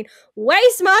has ever seen. Way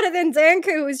smarter than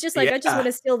Zanku, who's just like, I just want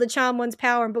to steal the Charmed one's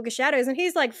power and Book of Shadows. And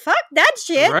he's like, fuck that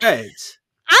shit. Right.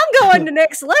 I'm going to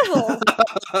next level.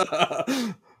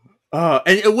 And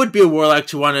it would be a warlock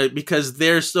to want to, because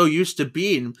they're so used to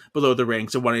being below the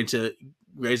ranks and wanting to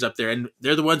raise up there, and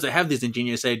they're the ones that have these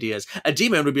ingenious ideas. A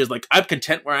demon would be like, I'm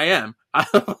content where I am.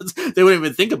 They wouldn't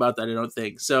even think about that, I don't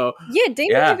think. So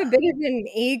demons have a bit of an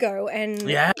ego, and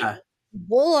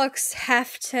warlocks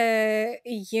have to,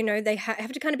 you know, they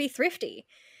have to kind of be thrifty.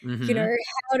 You know,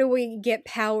 how do we get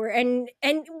power? And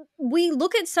we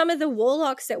look at some of the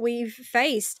warlocks that we've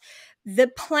faced.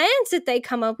 The plans that they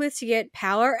come up with to get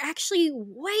power are actually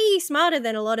way smarter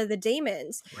than a lot of the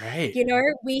demons. Right. You know,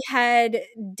 we had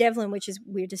Devlin, which is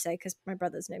weird to say because my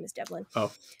brother's name is Devlin.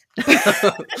 Oh. But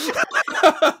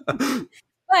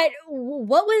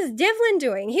what was Devlin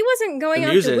doing? He wasn't going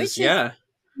after muses, witches. Yeah.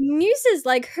 Muses,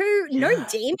 like who? No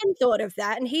demon thought of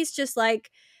that. And he's just like,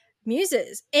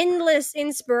 muses, endless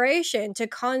inspiration to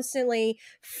constantly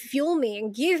fuel me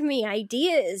and give me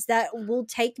ideas that will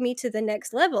take me to the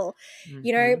next level.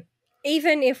 You know,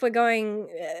 even if we're going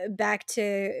back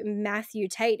to Matthew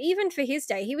Tate, even for his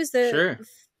day, he was the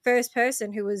first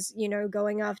person who was, you know,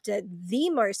 going after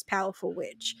the most powerful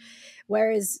witch,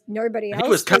 whereas nobody else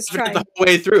was trying. The whole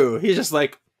way through. He's just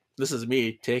like, this is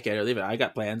me, take it or leave it. I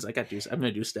got plans. I'm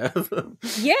gonna do stuff.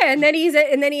 And then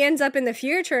he ends up in the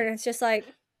future, and it's just like,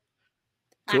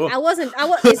 Cool. I wasn't.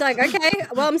 He's like, okay,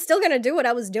 well, I'm still gonna do what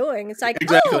I was doing. It's like,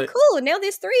 Exactly. oh, cool. And now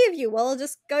there's 3 of you. Well, I'll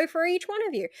just go for each one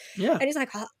of you. Yeah. And he's like,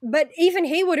 oh. But even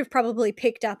he would have probably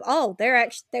picked up. Oh,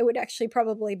 they would actually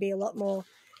probably be a lot more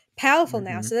powerful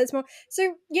now. Mhm. So that's more.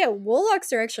 So yeah,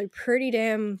 warlocks are actually pretty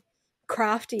damn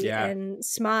crafty Yeah. and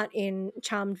smart in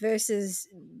Charmed versus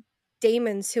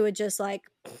demons who are just like,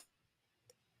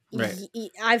 Right.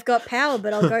 I've got power,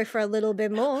 but I'll go for a little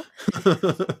bit more.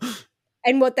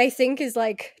 And what they think is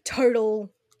like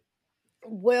total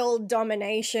world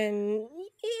domination,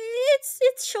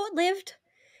 it's short lived.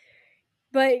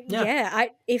 But Yeah.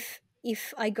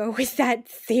 if I go with that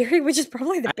theory, which is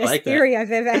probably the I best like that. theory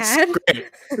I've ever had,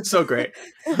 It's so great.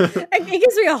 it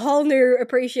gives me a whole new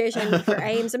appreciation for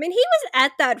Ames. I mean, he was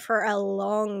at that for a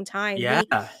long time. Yeah.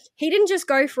 He didn't just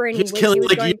go for any He was wins, killing he was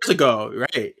like going years ago,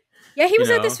 right? Yeah, he was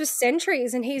you at this know? for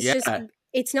centuries, and he's just. Yeah.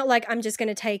 It's not like I'm just going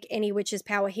to take any witch's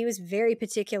power. He was very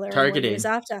particular in what he Targeting. was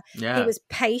after. Yeah. He was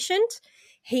patient.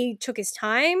 He took his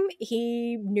time.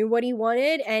 He knew what he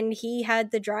wanted, and he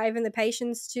had the drive and the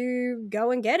patience to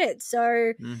go and get it.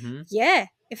 So, Mm-hmm. yeah,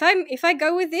 if I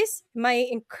go with this, my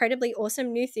incredibly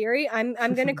awesome new theory, I'm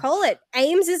going to call it.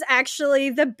 Ames is actually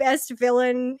the best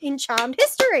villain in Charmed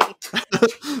history.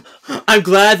 I'm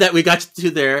glad that we got to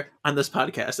there on this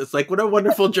podcast. It's like, what a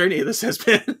wonderful journey this has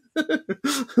been.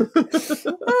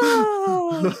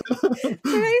 Oh.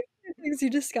 Things you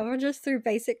discover just through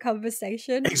basic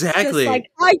conversation. Exactly. Just like,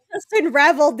 I just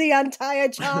unraveled the entire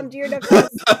Charmed universe.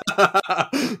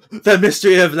 The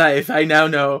mystery of life. I now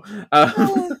know.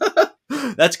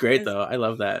 That's great, though. I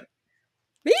love that.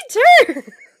 Me too.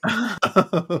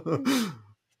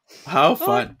 How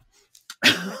fun.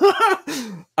 Who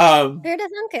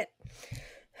does Uncut?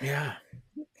 Yeah.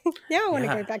 Now I want to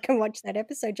Yeah. go back and watch that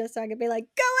episode just so I can be like,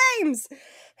 go Ames!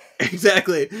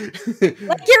 Exactly.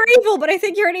 Like, you're evil, but I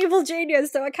think you're an evil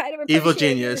genius, so I kind of appreciate Evil it.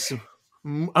 genius.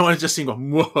 I want to just sing go,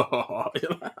 whoa. I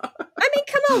mean,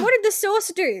 come on, what did the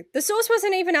Source do? The Source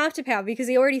wasn't even after power because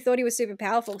he already thought he was super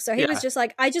powerful. So he Yeah. was just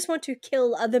like, I just want to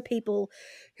kill other people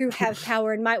who have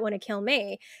power and might want to kill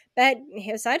me. But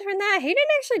aside from that, he didn't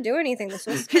actually do anything. The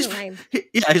Source is kind of lame.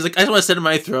 He's like, I just want to sit on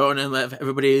my throne and let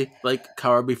everybody like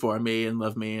cower before me and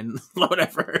love me and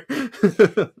whatever.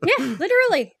 Yeah,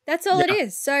 literally. That's all it Yeah.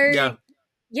 is. So Yeah.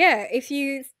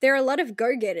 there are a lot of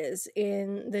go-getters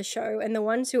in the show, and the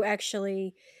ones who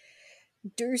actually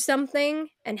do something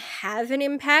and have an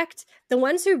impact, the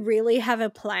ones who really have a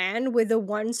plan were the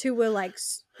ones who were like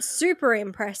super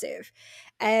impressive.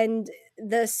 And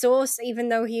the Source, even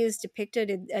though he is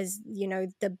depicted as, you know,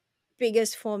 the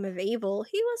biggest form of evil,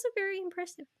 he wasn't very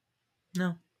impressive.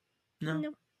 No.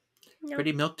 No.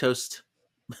 Pretty milquetoast.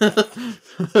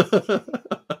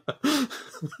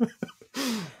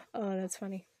 Oh, that's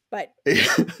funny. But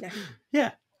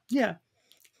Yeah.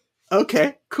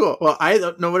 Okay, cool. Well, I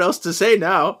don't know what else to say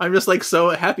now. I'm just like so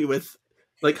happy with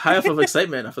like high off of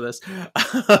excitement off of this.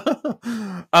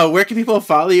 Where can people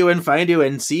follow you and find you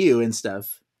and see you and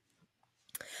stuff?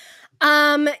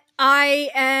 I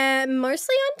am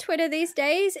mostly on Twitter these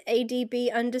days,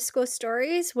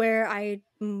 ADB_stories, where I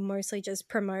mostly just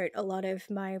promote a lot of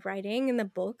my writing in the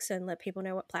books and let people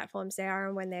know what platforms they are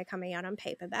and when they're coming out on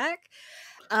paperback.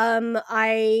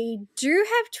 I do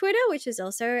have Twitter, which is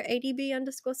also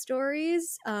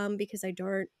ADB_stories, because I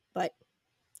don't, but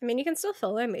I mean, you can still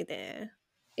follow me there.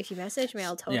 If you message me,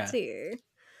 I'll talk to you.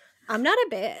 I'm not a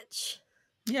bitch.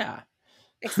 Yeah.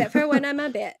 Except for when I'm a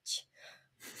bitch.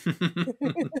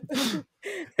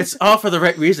 It's all for the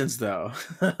right reasons, though.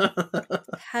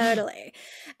 Totally.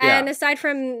 Yeah. And aside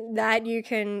from that, you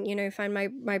can, you know, find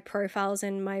my profiles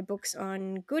and my books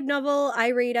on Good Novel,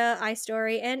 iReader,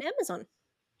 iStory, and Amazon.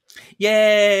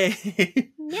 Yay!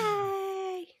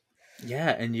 Yay! Yeah,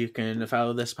 and you can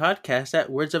follow this podcast at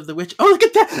Words of the Witch. Oh, look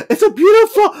at that! It's a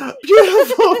beautiful.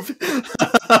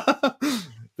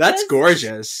 That's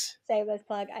gorgeous. Shameless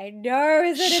plug. I know,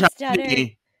 isn't it stunning?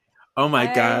 Shiny. Oh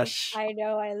my gosh. I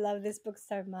know, I love this book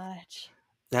so much.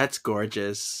 That's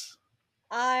gorgeous.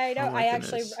 I know. Oh my I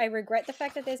actually goodness. I regret the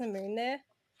fact that there's a moon there.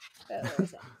 But it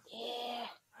was like, yeah.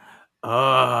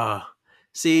 Oh,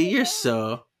 see, you're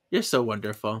so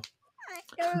wonderful. I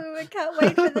know. I can't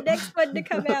wait for the next one to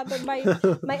come out, but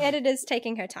my editor's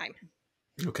taking her time.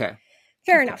 Okay.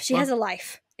 Fair enough. She has a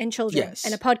life and children Yes.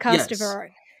 and a podcast of Yes. her own.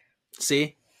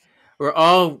 See, we're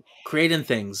all creating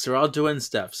things. We're all doing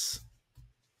stuffs.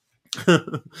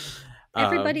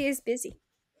 Everybody is busy.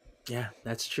 Yeah,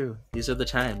 that's true. These are the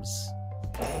times.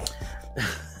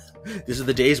 These are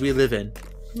the days we live in.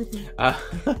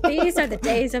 These are the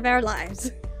days of our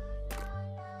lives.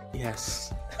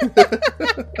 Yes. Oh,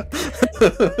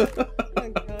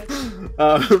 God.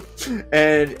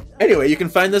 And anyway, you can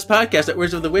find this podcast at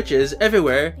Words of the Witches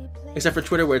everywhere, except for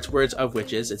Twitter where it's Words of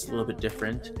Witches. It's a little bit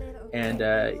different. And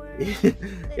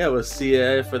yeah, we'll see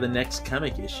you for the next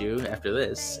comic issue after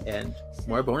this, and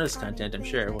more bonus content, I'm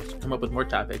sure. We'll come up with more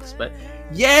topics, but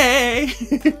yay!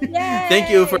 Thank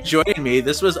you for joining me.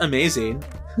 This was amazing.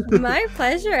 My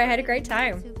pleasure. I had a great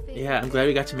time. Yeah, I'm glad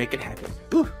we got to make it happen.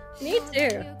 Woo. Me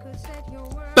too.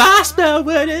 Bye,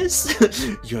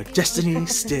 Spellworders! Your destiny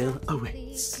still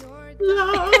awaits.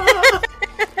 La.